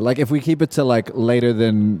one. Yeah, if we keep it to later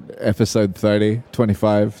than episode 30,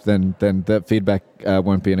 25, then that feedback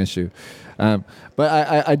won't be an issue. But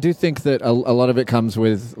I do think that a lot of it comes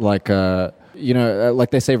with like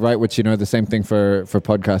they say, write what you know. The same thing for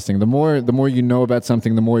podcasting. The more you know about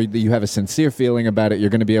something, the more that you have a sincere feeling about it, you're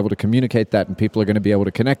going to be able to communicate that, and people are going to be able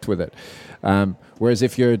to connect with it. Whereas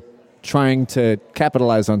if you're trying to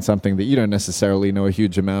capitalize on something that you don't necessarily know a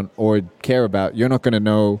huge amount or care about, you're not going to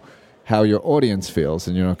know how your audience feels,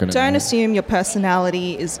 and you're not going to. Don't assume your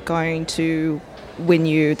personality is going to win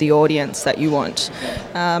you the audience that you want.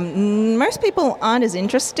 Most people aren't as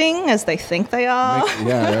interesting as they think they are.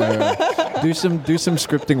 Do some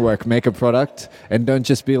scripting work. Make a product, and don't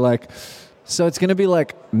just be like. So it's going to be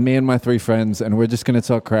like me and my three friends, and we're just going to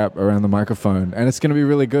talk crap around the microphone, and it's going to be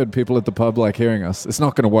really good. People at the pub like hearing us. It's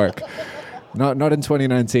not going to work. Not in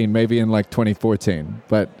 2019. Maybe in 2014.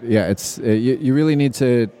 But yeah, it's you really need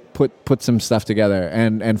to put some stuff together,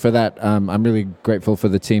 and for that, I'm really grateful for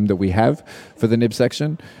the team that we have for the nib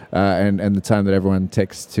section, and the time that everyone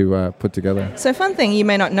takes to put together. So, fun thing you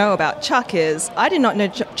may not know about Chuck is I did not know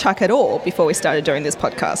Chuck at all before we started doing this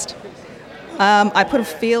podcast. I put a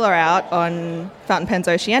feeler out on Fountain Pens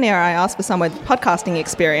Oceania. I asked for someone with podcasting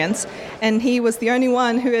experience, and he was the only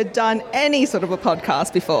one who had done any sort of a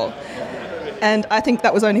podcast before. And I think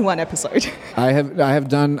that was only one episode. I have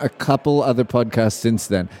done a couple other podcasts since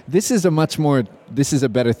then. This is a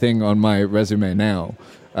better thing on my resume now.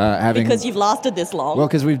 Because you've lasted this long. Well,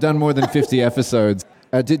 because we've done more than 50 episodes.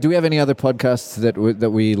 Do we have any other podcasts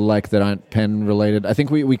that we like that aren't pen related? I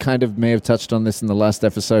think we kind of may have touched on this in the last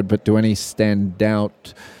episode, but do any stand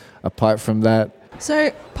out apart from that?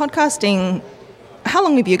 So podcasting, how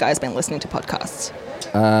long have you guys been listening to podcasts?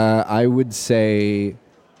 I would say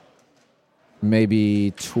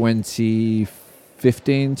maybe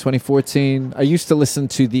 2015, 2014. I used to listen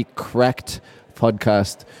to the Cracked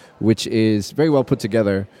podcast, which is very well put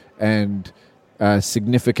together and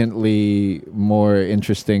significantly more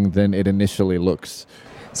interesting than it initially looks.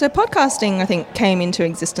 So podcasting, I think, came into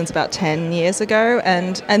existence about 10 years ago,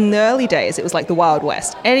 and in the early days, it was like the Wild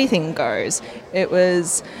West. Anything goes. It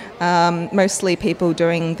was mostly people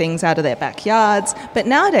doing things out of their backyards, but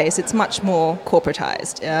nowadays it's much more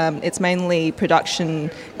corporatized. It's mainly production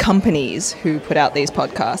companies who put out these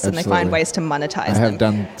podcasts, and they find ways to monetize them. I have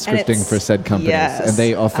done scripting for said companies, yes. and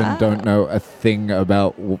they often don't know a thing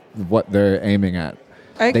about what they're aiming at.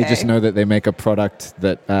 Okay. They just know that they make a product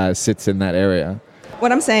that sits in that area.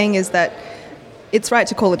 What I'm saying is that it's right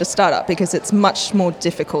to call it a startup because it's much more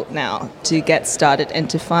difficult now to get started and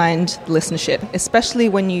to find listenership, especially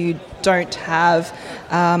when you don't have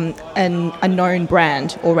a known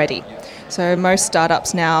brand already. So most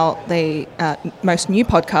startups now, most new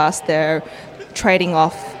podcasts, they're trading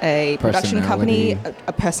off a production company,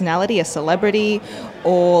 a personality, a celebrity,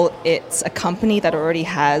 or it's a company that already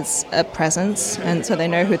has a presence, and so they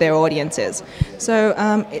know who their audience is. So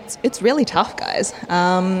it's really tough, guys.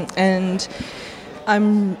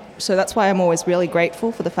 So that's why I'm always really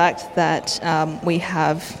grateful for the fact that we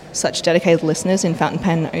have such dedicated listeners in Fountain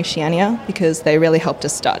Pen Oceania, because they really helped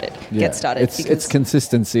us get started. It's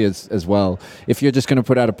consistency as well. If you're just going to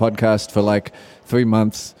put out a podcast for like 3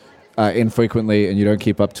 months infrequently and you don't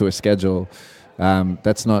keep up to a schedule,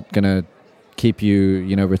 that's not going to keep you,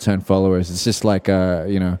 return followers. It's just like a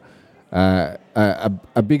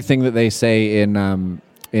big thing that they say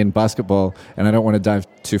in basketball, and I don't want to dive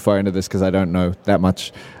too far into this because I don't know that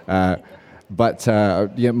much. But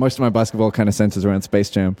most of my basketball kind of centers around Space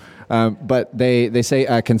Jam. But they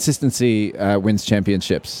say consistency wins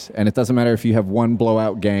championships, and it doesn't matter if you have one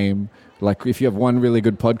blowout game. Like if you have one really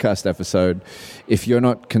good podcast episode, if you're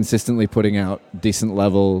not consistently putting out decent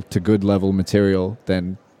level to good level material,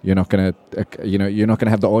 then you're not gonna, you're not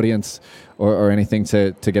gonna have the audience or anything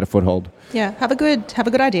to get a foothold. Yeah, have a good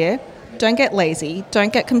idea. Don't get lazy.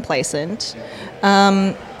 Don't get complacent.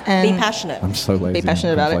 And be passionate. I'm so lazy. Be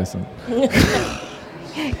passionate about it.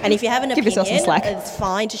 And if you have an Give yourself some slack. It's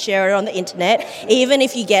fine to share it on the internet, even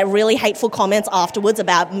if you get really hateful comments afterwards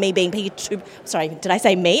about me being too... Sorry, did I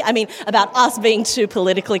say me? I mean, about us being too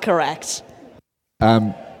politically correct.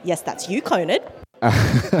 Yes, that's you, Conard.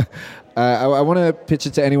 I want to pitch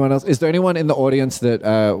it to anyone else. Is there anyone in the audience that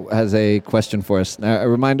has a question for us? A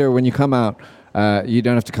reminder, when you come out, you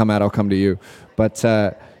don't have to come out, I'll come to you. But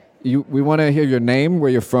we want to hear your name,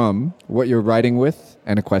 where you're from, what you're writing with,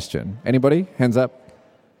 and a question. Anybody? Hands up.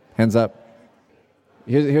 Hands up.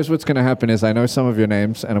 Here's what's going to happen is I know some of your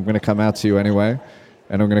names, and I'm going to come out to you anyway,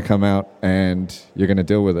 and I'm going to come out, and you're going to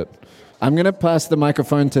deal with it. I'm going to pass the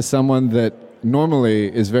microphone to someone that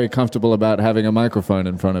normally is very comfortable about having a microphone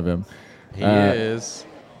in front of him. He is.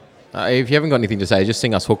 If you haven't got anything to say, just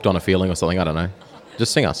sing us "Hooked on a Feeling" or something. I don't know.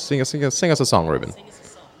 Just sing us a song, Ruben.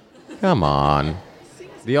 Come on.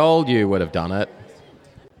 The old you would have done it.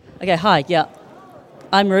 Okay, hi. Yeah,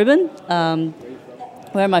 I'm Ruben.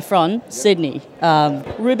 Where am I from? Sydney.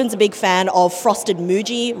 Ruben's a big fan of Frosted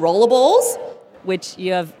Muji rollerballs, which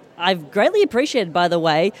I've greatly appreciated, by the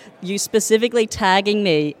way, you specifically tagging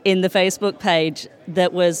me in the Facebook page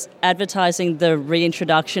that was advertising the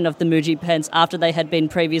reintroduction of the Muji pens after they had been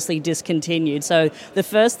previously discontinued. So the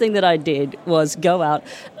first thing that I did was go out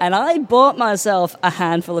and I bought myself a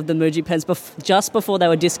handful of the Muji pens just before they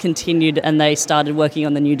were discontinued and they started working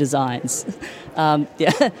on the new designs. What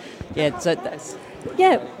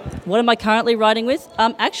am I currently writing with?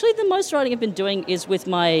 Actually, the most writing I've been doing is with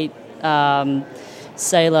my...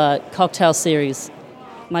 Sailor cocktail series.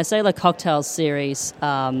 My Sailor cocktail series,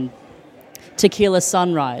 Tequila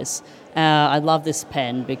Sunrise. I love this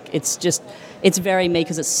pen. It's very me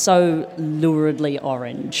because it's so luridly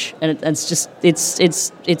orange, and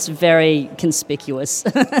it's very conspicuous.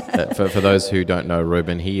 For those who don't know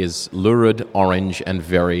Ruben, he is lurid, orange, and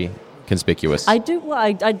very conspicuous. I do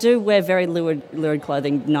wear very lurid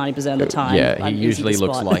clothing 90% of the time. Yeah, he usually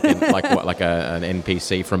looks like an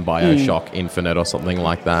NPC from BioShock Infinite or something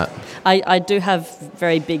like that. I do have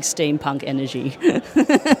very big steampunk energy.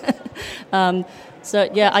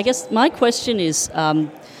 I guess my question is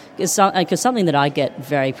because something that I get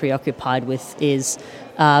very preoccupied with is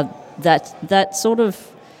that sort of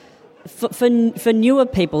for newer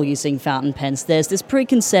people using fountain pens, there's this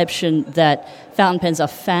preconception that fountain pens are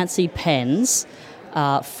fancy pens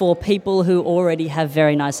for people who already have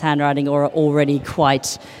very nice handwriting or are already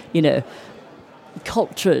quite,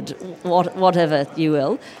 cultured, whatever you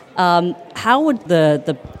will. How would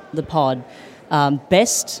the pod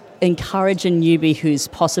best encourage a newbie who's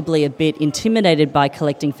possibly a bit intimidated by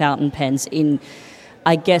collecting fountain pens in,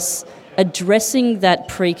 I guess, addressing that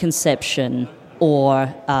preconception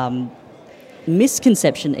or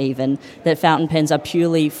misconception even that fountain pens are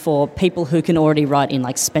purely for people who can already write in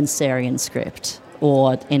like Spencerian script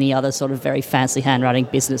or any other sort of very fancy handwriting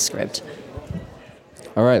business script.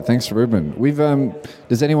 All right, thanks, Ruben.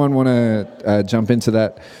 Does anyone want to jump into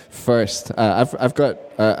that first? I've got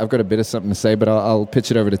a bit of something to say, but I'll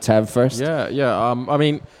pitch it over to Tav first. Yeah. I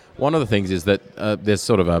mean, one of the things is that there's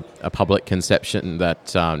sort of a public conception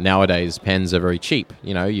that nowadays pens are very cheap.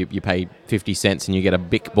 You know, you pay 50 cents and you get a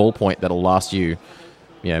Bic ballpoint that'll last you,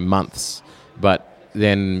 months. But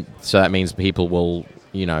then, so that means people will,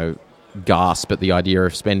 gasp at the idea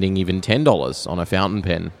of spending even $10 on a fountain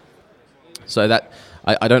pen. So that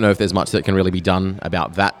I don't know if there's much that can really be done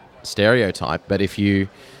about that stereotype, but if you,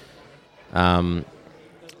 I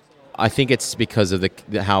think it's because of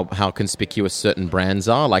how conspicuous certain brands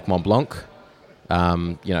are, like Montblanc.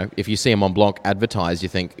 If you see a Montblanc advertised, you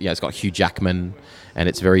think, it's got Hugh Jackman, and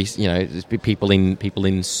it's very, there's people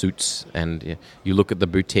in suits, and you look at the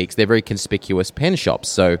boutiques; they're very conspicuous pen shops.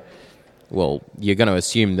 So, well, you're going to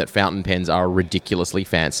assume that fountain pens are ridiculously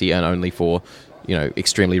fancy and only for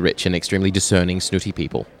extremely rich and extremely discerning, snooty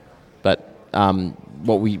people. But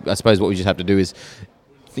what we just have to do is,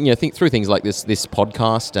 think through things like this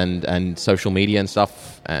podcast and social media and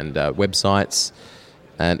stuff and websites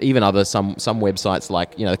and even other some websites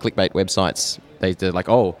like the clickbait websites. They're like,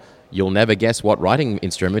 oh, you'll never guess what writing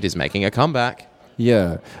instrument is making a comeback.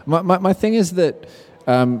 Yeah, my thing is that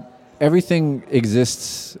everything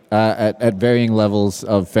exists at varying levels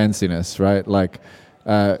of fanciness, right? Like.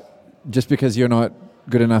 Just because you're not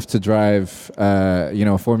good enough to drive,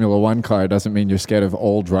 a Formula One car doesn't mean you're scared of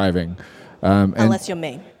all driving. Unless you're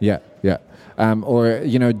me. Yeah.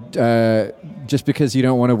 Just because you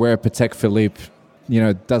don't want to wear a Patek Philippe,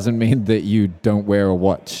 doesn't mean that you don't wear a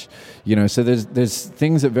watch. So there's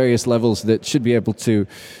things at various levels that should be able to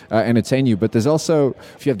entertain you. But there's also,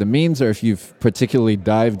 if you have the means or if you've particularly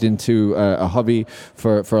dived into a hobby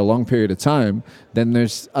for a long period of time, then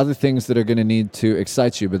there's other things that are going to need to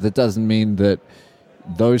excite you. But that doesn't mean that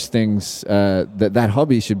those things, that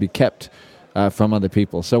hobby should be kept from other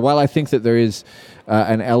people. So while I think that there is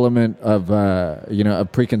an element of, a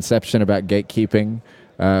preconception about gatekeeping,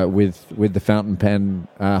 with the fountain pen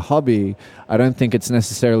hobby, I don't think it's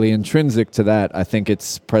necessarily intrinsic to that. I think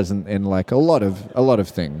it's present in like a lot of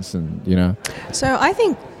things, and So I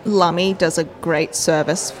think Lamy does a great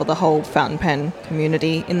service for the whole fountain pen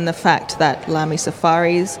community in the fact that Lamy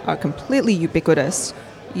safaris are completely ubiquitous.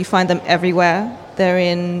 You find them everywhere. They're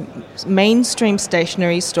in mainstream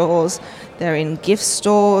stationery stores. They're in gift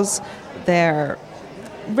stores. They're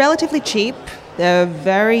relatively cheap. They're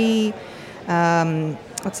very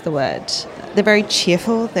what's the word? They're very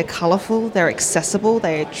cheerful, they're colourful, they're accessible,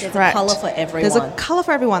 they attract... There's a colour for everyone. There's a colour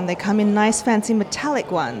for everyone. They come in nice, fancy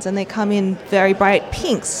metallic ones, and they come in very bright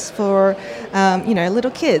pinks for,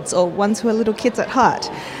 little kids, or ones who are little kids at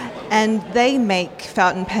heart. And they make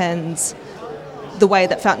fountain pens the way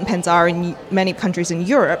that fountain pens are in many countries in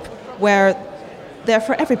Europe, where they're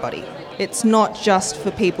for everybody. It's not just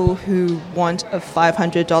for people who want a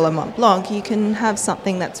 $500 Mont Blanc. You can have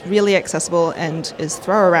something that's really accessible and is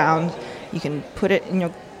throw around. You can put it in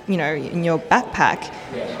your, in your backpack.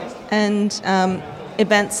 And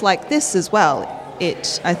events like this as well,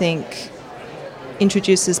 it, I think,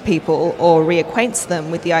 introduces people or reacquaints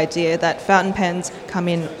them with the idea that fountain pens come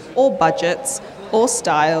in all budgets, all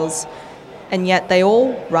styles, and yet they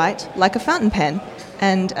all write like a fountain pen.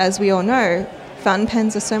 And as we all know, fountain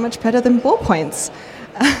pens are so much better than ballpoints.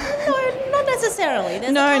 No, not necessarily.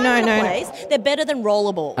 There's a time and a place. They're better than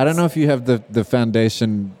rollerballs. I don't know if you have the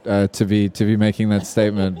foundation to be making that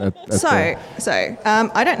statement.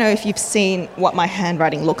 I don't know if you've seen what my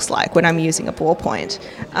handwriting looks like when I'm using a ballpoint,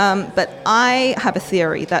 but I have a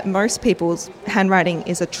theory that most people's handwriting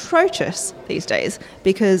is atrocious these days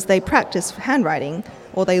because they practice handwriting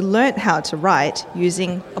or they learnt how to write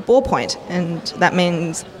using a ballpoint, and that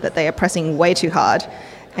means that they are pressing way too hard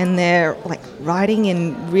and they're like writing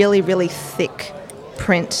in really, really thick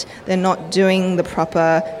print. They're not doing the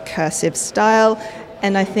proper cursive style,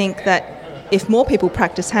 and I think that if more people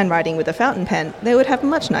practice handwriting with a fountain pen, they would have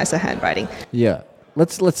much nicer handwriting. Yeah.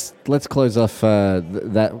 Let's close off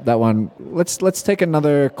that one. Let's take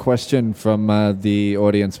another question from the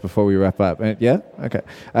audience before we wrap up. Yeah? Okay.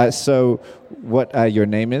 So what your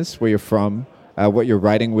name is, where you're from, what you're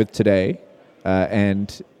writing with today,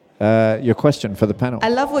 and your question for the panel. I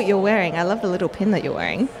love what you're wearing. I love the little pin that you're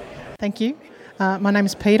wearing. Thank you. My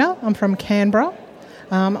name's Peter. I'm from Canberra.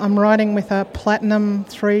 I'm writing with a Platinum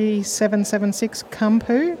 3776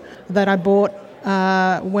 Kumpu that I bought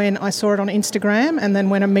when I saw it on Instagram and then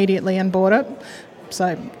went immediately and bought it.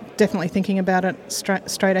 So definitely thinking about it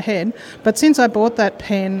straight ahead. But since I bought that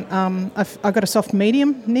pen, I got a soft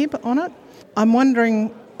medium nib on it. I'm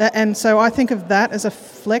wondering, and so I think of that as a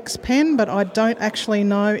flex pen, but I don't actually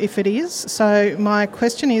know if it is. So my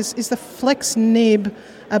question is the flex nib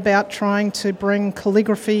about trying to bring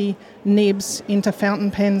calligraphy nibs into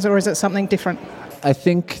fountain pens, or is it something different? I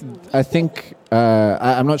think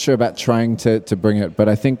I'm not sure about trying to bring it, but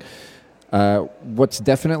I think what's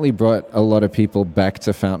definitely brought a lot of people back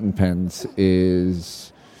to fountain pens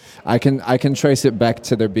is I can trace it back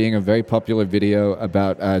to there being a very popular video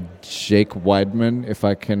about Jake Weidman, if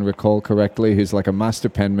I can recall correctly, who's like a master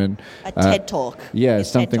penman. A TED Talk. Yeah, His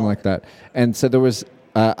something TED Talk. like that. And so there was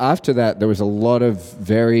after that there was a lot of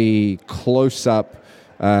very close up.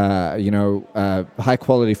 High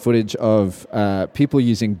quality footage of people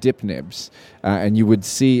using dip nibs, and you would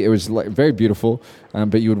see it was like very beautiful,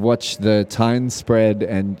 but you would watch the tine spread,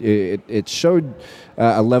 and it showed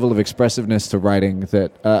a level of expressiveness to writing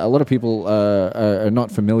that a lot of people are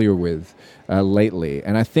not familiar with lately.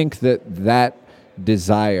 And I think that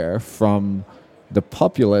desire from the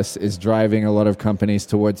populace is driving a lot of companies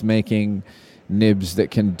towards making nibs that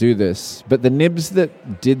can do this. But the nibs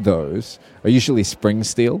that did those are usually spring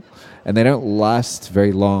steel, and they don't last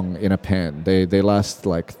very long in a pen. They last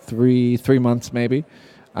like three months maybe,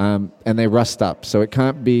 and they rust up. So it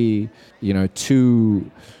can't be too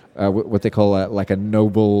what they call like a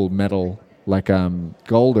noble metal, like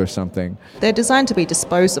gold or something. They're designed to be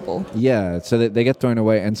disposable. Yeah, so that they get thrown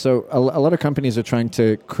away. And so a lot of companies are trying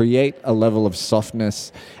to create a level of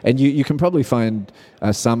softness. And you can probably find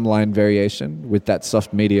some line variation with that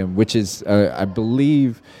soft medium, which is, I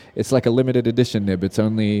believe, it's like a limited edition nib.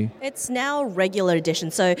 It's now regular edition.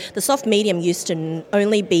 So the soft medium used to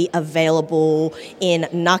only be available in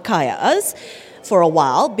Nakayas for a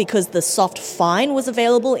while because the soft fine was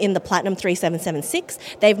available in the Platinum 3776.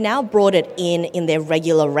 They've now brought it in their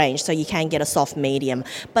regular range, so you can get a soft medium.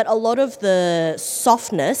 But a lot of the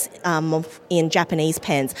softness in Japanese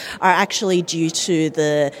pens are actually due to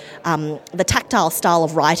the tactile style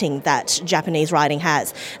of writing that Japanese writing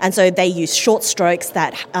has. And so they use short strokes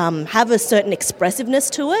that have a certain expressiveness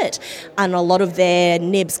to it, and a lot of their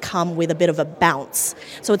nibs come with a bit of a bounce.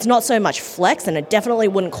 So it's not so much flex, and I definitely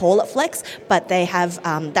wouldn't call it flex, but they have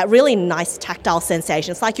that really nice tactile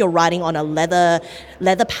sensation. It's like you're writing on a leather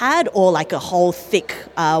pad or like a whole thick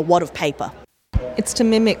wad of paper. It's to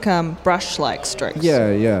mimic brush-like strokes.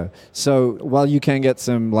 Yeah. So while you can get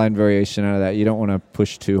some line variation out of that, you don't want to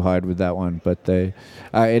push too hard with that one. But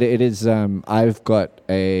it is. I've got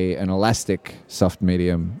an elastic soft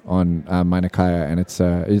medium on my Nakaya, and it's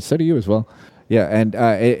so do you as well. Yeah, and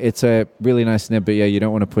it's a really nice nib, but yeah, you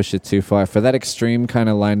don't want to push it too far. For that extreme kind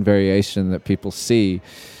of line variation that people see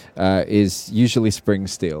is usually spring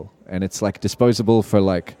steel, and it's like disposable for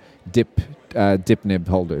like dip nib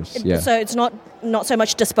holders. Yeah. So it's not so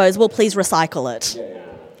much disposable. Please recycle it.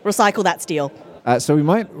 Recycle that steel. So we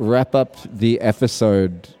might wrap up the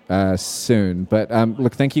episode soon, but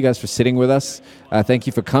look, thank you guys for sitting with us. Thank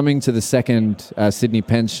you for coming to the second Sydney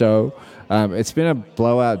Pen Show. It's been a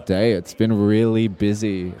blowout day. It's been really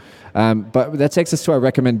busy. But that takes us to our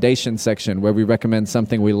recommendation section, where we recommend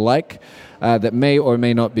something we like that may or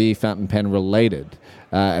may not be fountain pen related.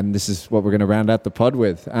 And this is what we're going to round out the pod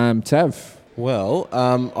with. Tav? Well,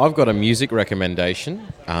 I've got a music recommendation.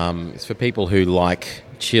 It's for people who like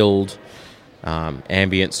chilled,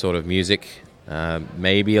 ambient sort of music,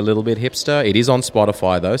 maybe a little bit hipster. It is on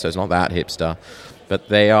Spotify, though, so it's not that hipster. But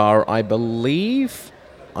they are, I believe,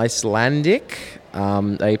 Icelandic,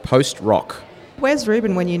 a post-rock. Where's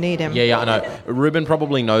Ruben when you need him? Yeah, I know. Ruben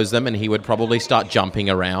probably knows them, and he would probably start jumping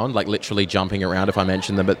around, like literally jumping around if I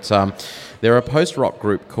mention them. But they're a post-rock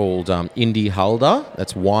group called Indi Halda.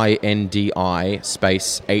 That's YNDI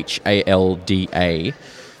space HALDA.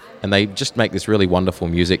 And they just make this really wonderful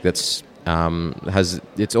music that's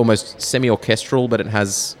it's almost semi-orchestral, but it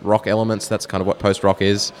has rock elements. That's kind of what post-rock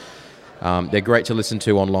is. They're great to listen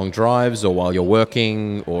to on long drives or while you're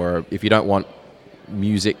working, or if you don't want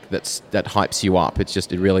music that hypes you up. It's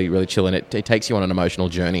just really, really chill, and it takes you on an emotional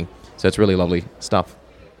journey. So it's really lovely stuff.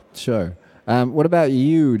 Sure. What about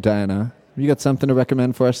you, Diana? You got something to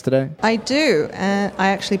recommend for us today? I do. I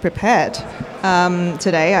actually prepared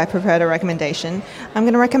today. I prepared a recommendation. I'm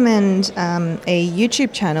going to recommend a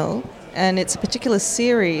YouTube channel, and it's a particular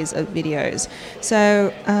series of videos.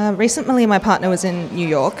 So recently my partner was in New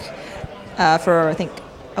York for, I think,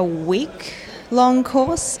 a week-long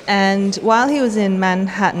course, and while he was in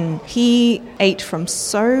Manhattan, he ate from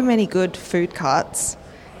so many good food carts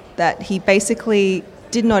that he basically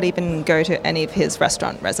did not even go to any of his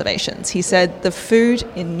restaurant reservations. He said the food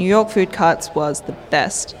in New York food carts was the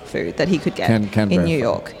best food that he could get in verify. New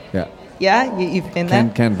York. Yeah. Yeah, you've been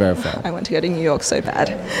there? Can verify. I want to go to New York so bad.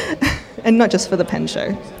 And not just for the pen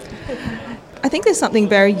show. I think there's something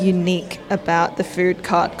very unique about the food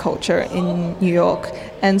cart culture in New York.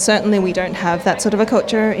 And certainly we don't have that sort of a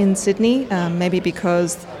culture in Sydney, maybe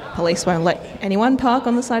because police won't let anyone park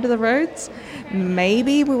on the side of the roads.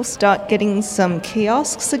 Maybe we'll start getting some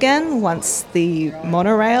kiosks again once the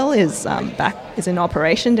monorail is in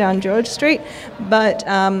operation down George Street. But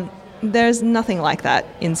there's nothing like that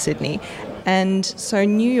in Sydney. And so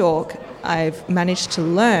New York, I've managed to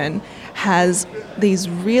learn, has these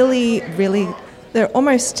really, really, they're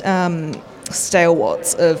almost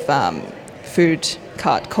stalwarts of food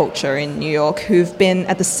cart culture in New York who've been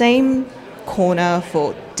at the same corner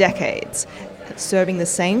for decades, serving the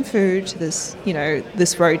same food to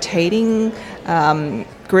this rotating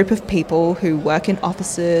group of people who work in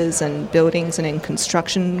offices and buildings and in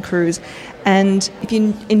construction crews. And if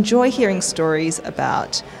you enjoy hearing stories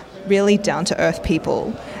about really down-to-earth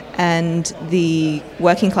people and the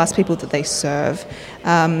working class people that they serve,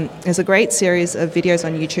 there's a great series of videos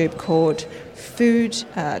on YouTube called Food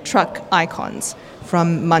Truck Icons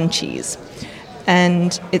from Munchies.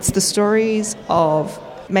 And it's the stories of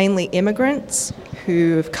mainly immigrants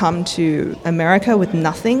who've come to America with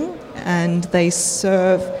nothing, and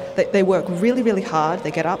they work really, really hard.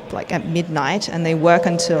 They get up like at midnight and they work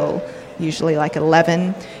until usually like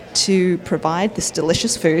 11 to provide this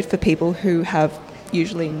delicious food for people who have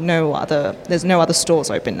usually there's no other stores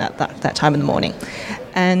open at that time in the morning.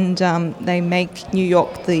 And they make New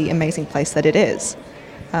York the amazing place that it is.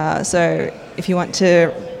 So if you want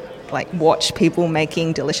to watch people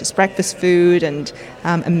making delicious breakfast food and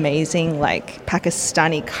amazing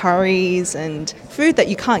Pakistani curries and food that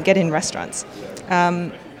you can't get in restaurants,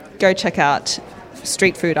 go check out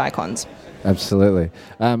Street Food Icons. Absolutely.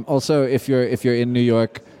 Also, if you're in New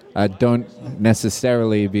York, don't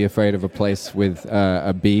necessarily be afraid of a place with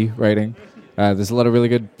a B rating. There's a lot of really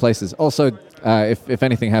good places. Also, if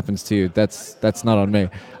anything happens to you, that's not on me.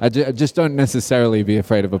 Just don't necessarily be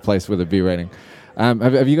afraid of a place with a B rating.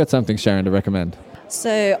 Have you got something, Sharon, to recommend?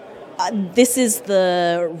 So this is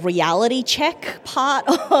the reality check part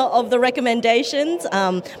of the recommendations.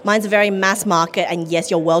 Mine's a very mass market, and yes,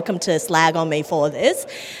 you're welcome to slag on me for this.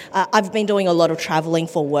 I've been doing a lot of traveling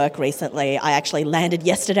for work recently. I actually landed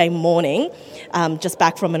yesterday morning, just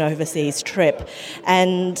back from an overseas trip.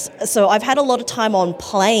 And so I've had a lot of time on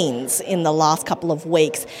planes in the last couple of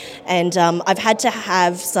weeks. And I've had to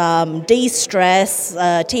have some de-stress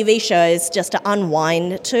TV shows just to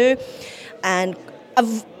unwind to. And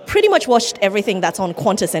I've pretty much watched everything that's on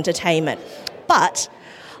Qantas Entertainment. But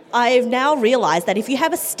I've now realised that if you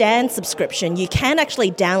have a Stan subscription, you can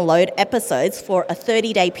actually download episodes for a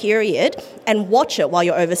 30-day period and watch it while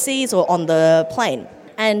you're overseas or on the plane.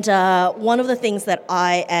 And one of the things that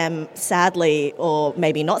I am sadly, or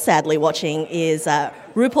maybe not sadly, watching is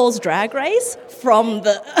RuPaul's Drag Race from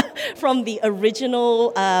the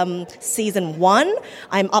original season 1.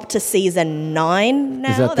 I'm up to season 9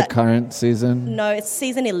 now. Is that the current season? No, it's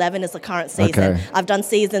season 11 is the current season. Okay. I've done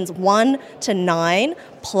seasons 1 to 9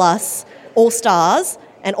 plus All Stars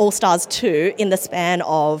and All Stars 2 in the span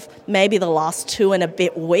of maybe the last 2 and a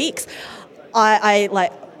bit weeks.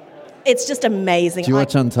 It's just amazing. Do you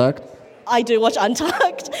watch Untucked? I do watch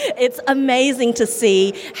Untucked. It's amazing to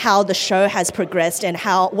see how the show has progressed and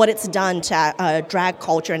what it's done to drag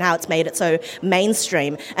culture and how it's made it so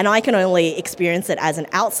mainstream. And I can only experience it as an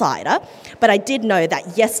outsider. But I did know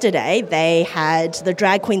that yesterday they had the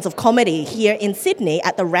Drag Queens of Comedy here in Sydney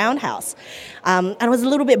at the Roundhouse. And I was a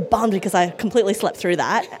little bit bummed because I completely slept through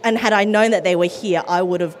that. And had I known that they were here, I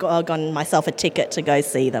would have gotten myself a ticket to go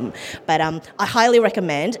see them. But I highly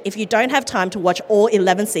recommend, if you don't have time to watch all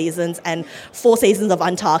 11 seasons and 4 seasons of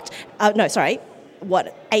Untucked, 8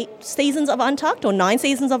 seasons of Untucked or 9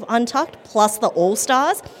 seasons of Untucked plus the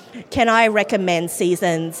All-Stars, can I recommend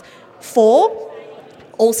seasons 4,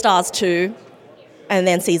 All-Stars 2, and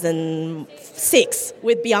then season 6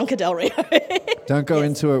 with Bianca Del Rio. Don't go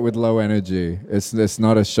into it with low energy. It's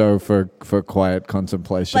not a show for quiet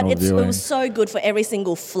contemplation or viewing. But it was so good for every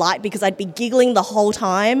single flight because I'd be giggling the whole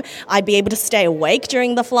time. I'd be able to stay awake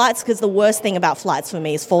during the flights because the worst thing about flights for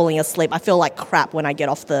me is falling asleep. I feel like crap when I get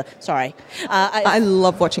off the... Sorry. I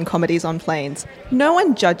love watching comedies on planes. No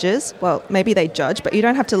one judges. Well, maybe they judge, but you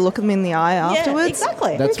don't have to look them in the eye afterwards. Yeah,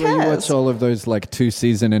 exactly. That's where you watch all of those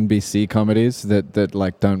 2-season NBC comedies that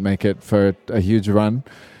don't make it for a huge run.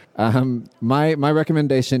 My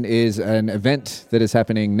recommendation is an event that is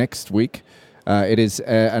happening next week It is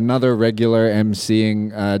another regular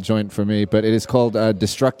emceeing joint for me, but it is called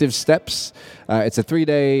Destructive Steps. It's a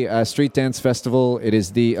 3-day street dance festival. It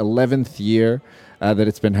is the 11th year that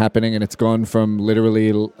it's been happening, and it's gone from literally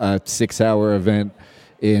a 6-hour event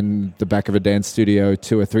in the back of a dance studio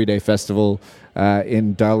to a 3-day festival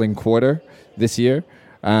in Darling Quarter this year.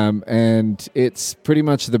 And it's pretty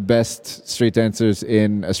much the best street dancers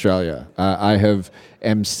in Australia. I have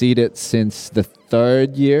emceed it since the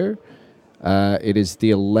 3rd year. It is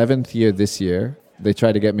the 11th year this year. They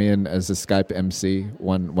tried to get me in as a Skype MC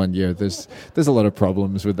one year. There's a lot of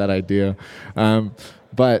problems with that idea.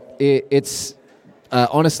 But it's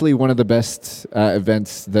honestly one of the best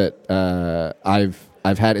events that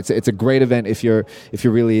I've had. It's a great event if you're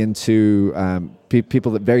really into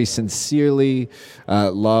people that very sincerely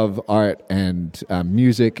love art and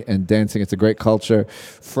music and dancing. It's a great culture.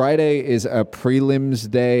 Friday is a prelims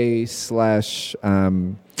day /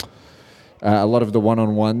 a lot of the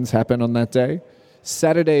one-on-ones happen on that day.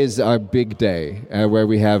 Saturday is our big day where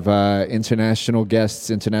we have international guests,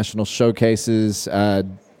 international showcases.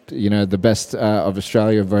 The best of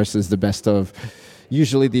Australia versus the best of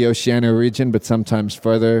usually the Oceania region, but sometimes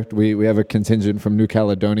further. We have a contingent from New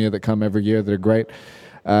Caledonia that come every year that are great.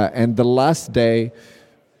 And the last day,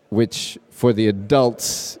 which for the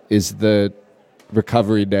adults is the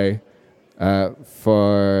recovery day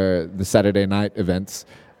for the Saturday night events.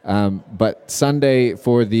 But Sunday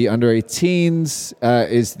for the under 18s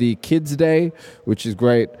is the kids' day, which is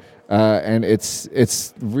great. And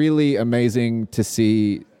it's really amazing to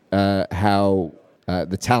see how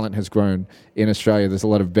the talent has grown in Australia. There's a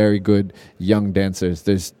lot of very good young dancers.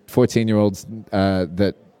 There's 14-year-olds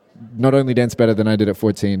that not only dance better than I did at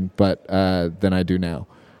 14, but than I do now.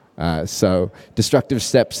 So Destructive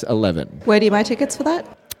Steps 11. Where do you buy tickets for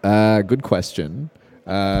that? Good question.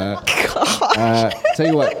 Tell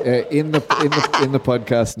you what, in the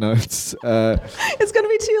podcast notes, It's going to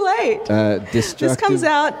be too late. This comes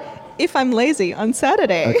out if I'm lazy on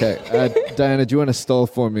Saturday. Okay, Diana, do you want to stall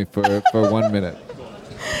for me for 1 minute?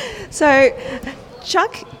 So,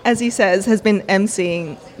 Chuck, as he says, has been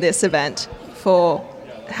emceeing this event for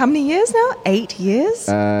how many years now? 8 years?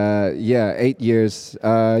 8 years.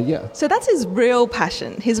 Yeah. So that's his real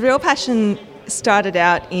passion. His real passion started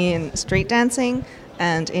out in street dancing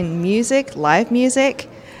and in music, live music.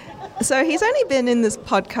 So he's only been in this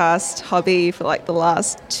podcast hobby for like the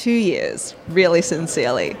last 2 years, really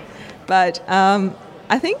sincerely. But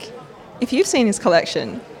I think if you've seen his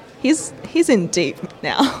collection, he's in deep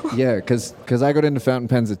now. Yeah, because I got into fountain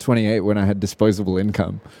pens at 28 when I had disposable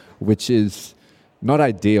income, which is not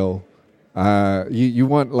ideal. You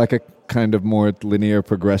want like a kind of more linear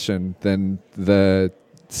progression than the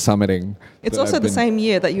summiting. It's also the same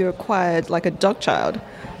year that you acquired like a dog child.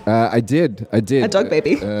 I did. A dog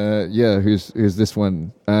baby. Yeah, who's this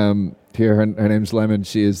one? Here, her name's Lemon.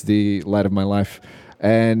 She is the light of my life.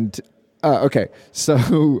 And, okay,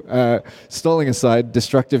 so stalling aside,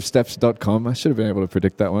 destructivesteps.com. I should have been able to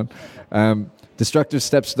predict that one.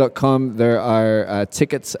 Destructivesteps.com. There are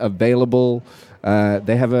tickets available.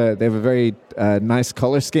 They have a very nice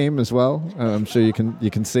color scheme as well. I'm sure you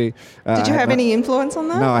can see. Did you have any influence on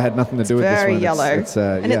that? No, I had nothing to do with this one. Very yellow, it's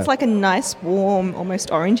it's like a nice, warm, almost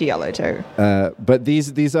orangey yellow too. But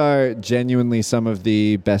these are genuinely some of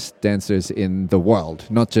the best dancers in the world,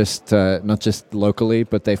 not just locally,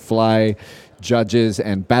 but they fly judges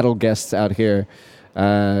and battle guests out here.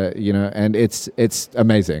 And it's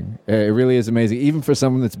amazing. It really is amazing. Even for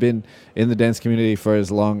someone that's been in the dance community for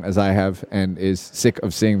as long as I have and is sick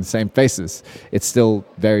of seeing the same faces, it's still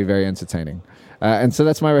very, very entertaining. And so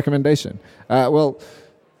that's my recommendation. Well,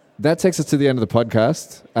 that takes us to the end of the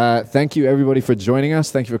podcast. Thank you, everybody, for joining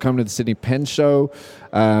us. Thank you for coming to the Sydney Pen Show.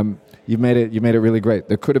 You made it really great.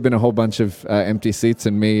 There could have been a whole bunch of empty seats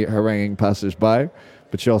and me haranguing passers-by.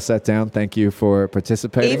 But you all sat down. Thank you for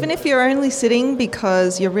participating. Even if you're only sitting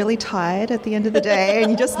because you're really tired at the end of the day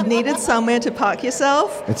and you just needed somewhere to park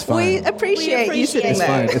yourself, it's fine. We appreciate you sitting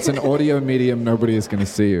there. It's fine. It's an audio medium. Nobody is going to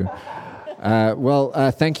see you.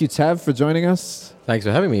 Thank you, Tav, for joining us. Thanks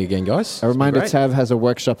for having me again, guys. A reminder, Tav has a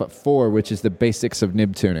workshop at 4, which is the basics of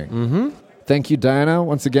nib tuning. Mm-hmm. Thank you, Diana,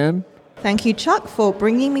 once again. Thank you, Chuck, for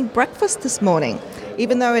bringing me breakfast this morning,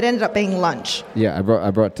 even though it ended up being lunch. Yeah, I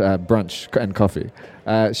brought brunch and coffee.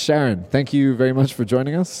 Sharon, thank you very much for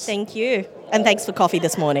joining us. Thank you. And thanks for coffee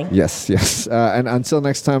this morning. Yes. And until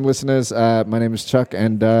next time, listeners, my name is Chuck,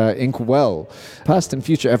 and Inkwell. Past and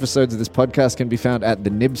future episodes of this podcast can be found at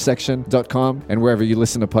thenibsection.com and wherever you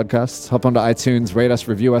listen to podcasts. Hop onto iTunes, rate us,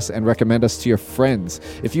 review us, and recommend us to your friends.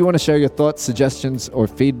 If you want to share your thoughts, suggestions, or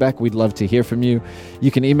feedback, we'd love to hear from you.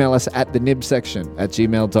 You can email us at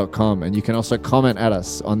thenibsection@gmail.com, and you can also comment at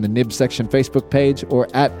us on the Nib Section Facebook page or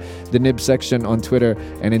at the Nib Section on Twitter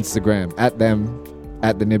and Instagram. At them,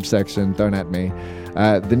 at the Nib Section, don't at me.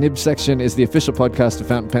 The Nib Section is the official podcast of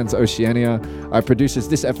Fountain Pens Oceania. Our producers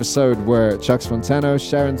this episode were Chuck Spontano,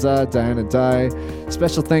 Sharon Zah, Diana Dye.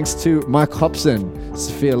 Special thanks to Mike Hobson,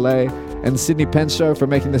 Sophia Lay, and the Sydney Pen Show for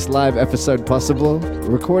making this live episode possible.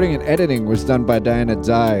 Recording and editing was done by Diana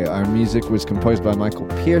Dye. Our music was composed by Michael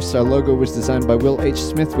Pierce. Our logo was designed by Will H.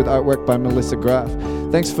 Smith with artwork by Melissa Graff.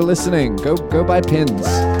 Thanks for listening. Go buy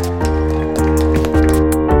pins.